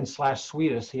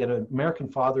American/Swedish. He had an American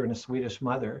father and a Swedish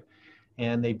mother.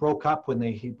 And they broke up when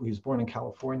he was born in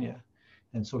California.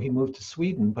 And so he moved to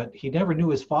Sweden, but he never knew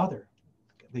his father.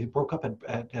 They broke up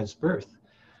at his birth.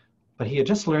 But he had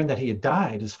just learned that he had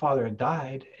died. His father had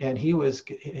died, and he was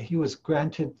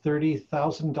granted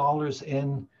 $30,000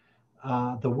 in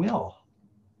the will.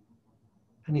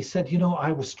 And he said, you know,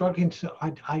 I was struggling to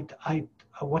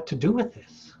what to do with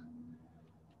this,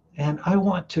 and I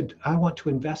want to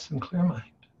invest in ClearMind.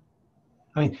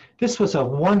 I mean, this was a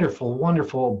wonderful,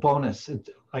 wonderful bonus.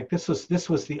 This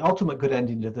was the ultimate good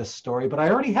ending to this story. But I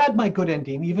already had my good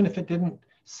ending, even if it didn't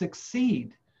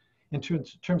succeed in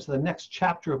terms of the next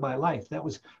chapter of my life. That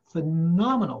was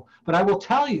phenomenal. But I will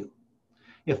tell you,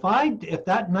 if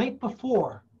that night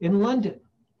before in London,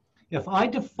 if I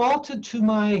defaulted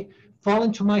to fall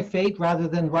into my fate rather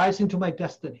than rising to my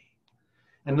destiny,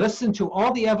 and listen to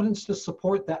all the evidence to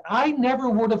support that, I never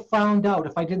would have found out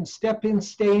if I didn't step in,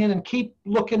 stay in, and keep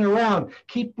looking around,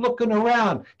 keep looking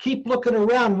around, keep looking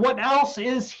around. What else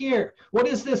is here? What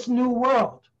is this new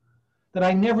world that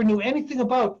I never knew anything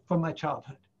about from my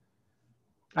childhood?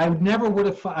 I never would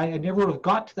have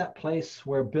got to that place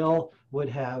where Bill would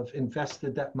have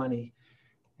invested that money,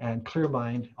 and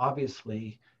ClearMind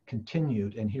obviously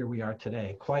continued, and here we are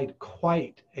today.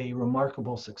 Quite a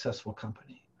remarkable, successful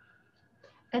company.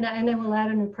 And I will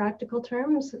add, in practical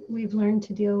terms, we've learned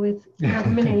to deal with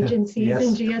government agencies Yes.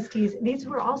 and GSTs. These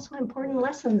were also important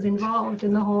lessons involved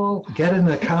in the whole Get an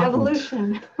accountant.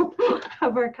 evolution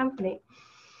of our company.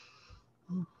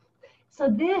 So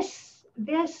this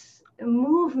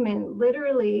movement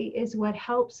literally is what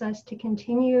helps us to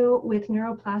continue with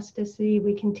neuroplasticity.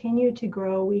 We continue to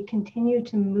grow. We continue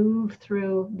to move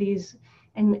through these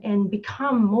and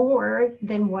become more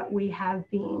than what we have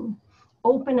been.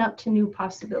 Open up to new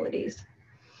possibilities.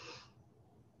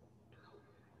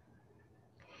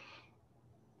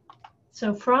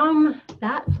 So from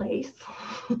that place,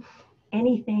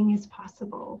 anything is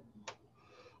possible.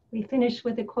 We finish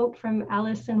with a quote from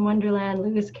Alice in Wonderland.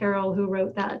 Lewis Carroll, who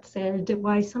wrote that, said,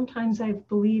 "Why, sometimes I've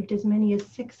believed as many as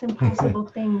 6 impossible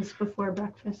things before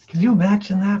breakfast." Can you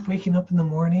imagine that, waking up in the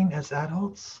morning as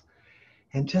adults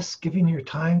and just giving your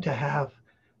time to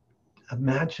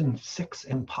imagine 6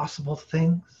 impossible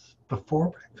things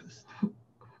before breakfast?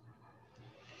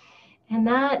 And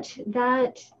that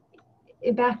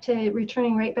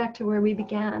returning right back to where we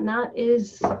began, that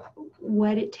is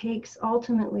what it takes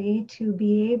ultimately to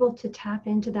be able to tap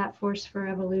into that force for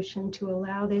evolution, to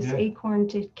allow this acorn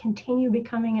to continue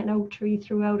becoming an oak tree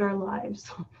throughout our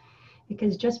lives.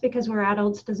 Because just because we're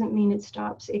adults doesn't mean it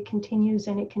stops. It continues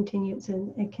and it continues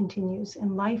and it continues.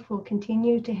 And life will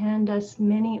continue to hand us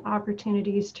many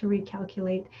opportunities to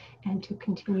recalculate and to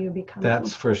continue becoming.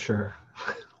 That's for sure.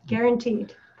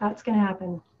 Guaranteed. That's going to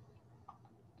happen.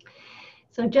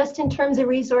 So just in terms of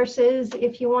resources,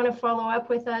 if you want to follow up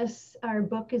with us, our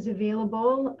book is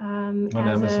available on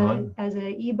Amazon, as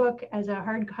an ebook, as a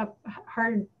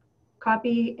hard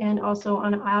copy, and also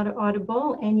on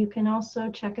Audible. And you can also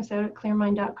check us out at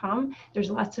clearmind.com. There's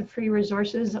lots of free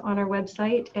resources on our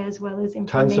website, as well as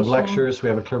information. Tons of lectures. We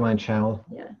have a Clearmind channel.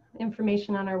 Yeah,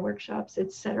 information on our workshops,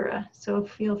 etc. So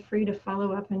feel free to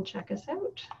follow up and check us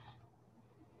out.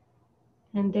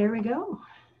 And there we go.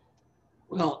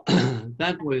 Well,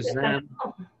 that was a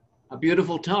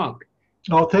beautiful talk.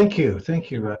 Oh, thank you. Thank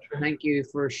you, Roger. Thank you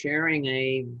for sharing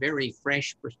a very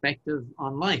fresh perspective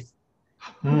on life.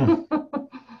 Mm.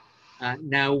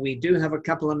 Now, we do have a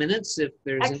couple of minutes. If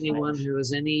there's Excellent. anyone who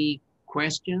has any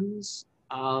questions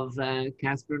of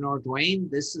Catherine or Duane,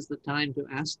 this is the time to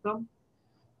ask them.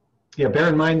 Yeah, bear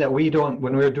in mind that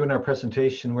when we're doing our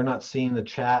presentation, we're not seeing the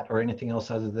chat or anything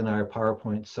else other than our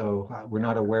PowerPoint. So we're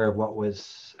not aware of what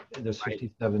was, there's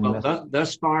 57 Well,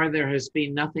 thus far, there has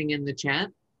been nothing in the chat.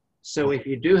 So if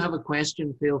you do have a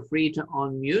question, feel free to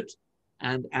unmute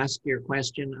and ask your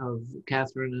question of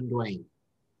Catherine and Duane.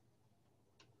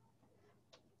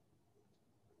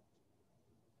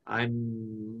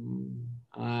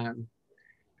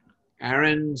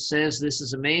 Aaron says, this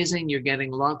is amazing. You're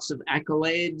getting lots of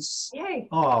accolades. Yay.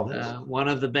 Oh, One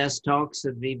of the best talks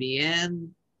at VBN.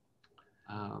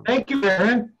 thank you,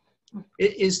 Aaron.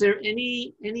 Is there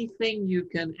anything you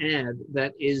can add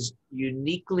that is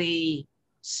uniquely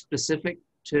specific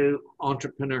to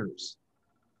entrepreneurs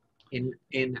in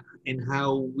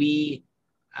how we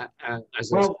as a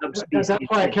subspecies? That's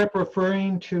why I kept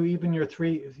referring to even your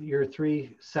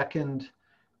 3-second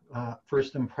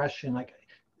first impression. Like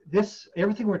this,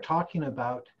 everything we're talking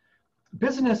about,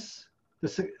 business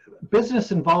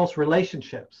involves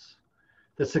relationships.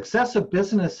 The success of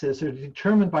businesses are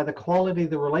determined by the quality of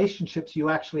the relationships you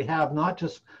actually have, not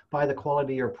just by the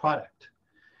quality of your product.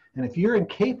 And if you're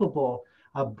incapable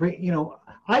of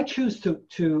I choose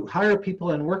to hire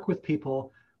people and work with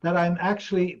people that I'm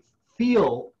actually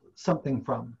feel something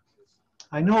from.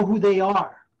 I know who they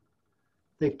are.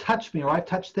 They've touched me or I've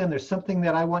touched them. There's something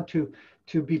that I want to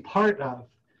be part of.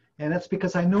 And that's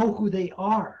because I know who they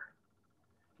are,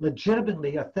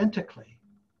 legitimately, authentically.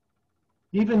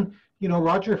 Even,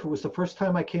 Roger, if it was the first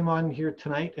time I came on here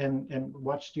tonight and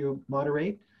watched you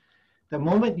moderate, the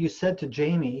moment you said to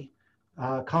Jamie,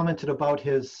 commented about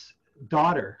his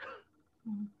daughter,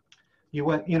 you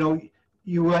went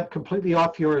completely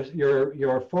off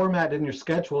your format and your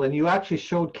schedule, and you actually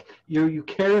showed you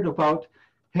cared about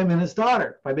him and his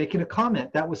daughter by making a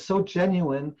comment. That was so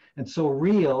genuine and so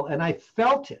real, and I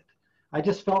felt it. I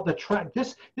just felt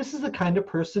this is the kind of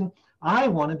person I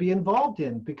want to be involved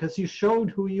in, because you showed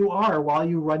who you are while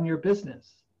you run your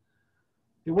business.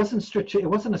 It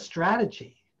wasn't a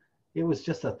strategy. It was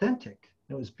just authentic.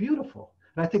 It was beautiful.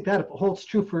 And I think that holds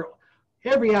true for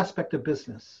every aspect of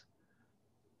business.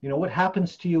 What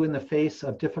happens to you in the face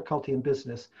of difficulty in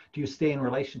business? Do you stay in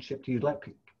relationship? Do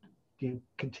you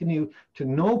continue to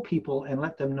know people and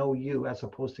let them know you, as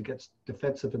opposed to get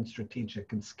defensive and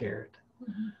strategic and scared?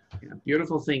 Yeah,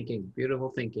 beautiful thinking, beautiful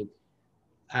thinking.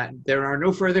 There are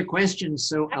no further questions,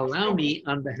 so allow me,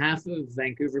 on behalf of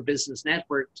Vancouver Business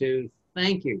Network, to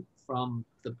thank you from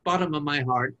the bottom of my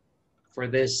heart for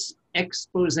this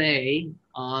expose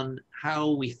on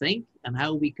how we think and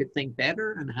how we could think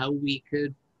better and how we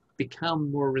could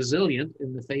become more resilient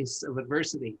in the face of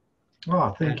adversity. Oh,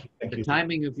 thank you. Thank the you.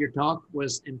 timing of your talk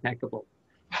was impeccable.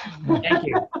 Thank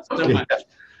you so much.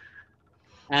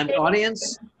 And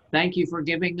audience, thank you for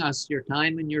giving us your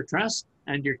time and your trust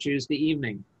and your Tuesday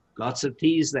evening. Lots of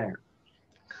teas there.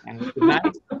 Good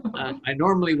night. I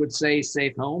normally would say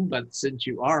safe home, but since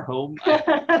you are home,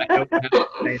 I don't have to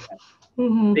say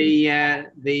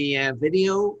that. The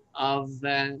video of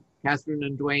Catherine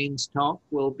and Duane's talk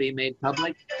will be made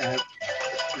public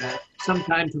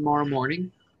sometime tomorrow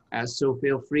morning. So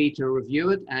feel free to review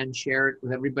it and share it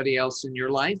with everybody else in your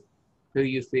life who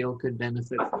you feel could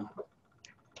benefit from it.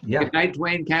 Yeah. Good night,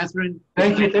 Duane, Catherine.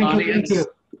 Thank you, Good night, thank you, audience. thank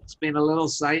you. It's been a little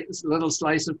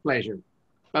slice of pleasure.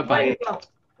 Bye-bye.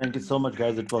 Thank you so much,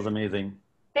 guys. It was amazing.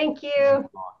 Thank you.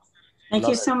 Thank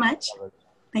you so much.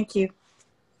 Thank you.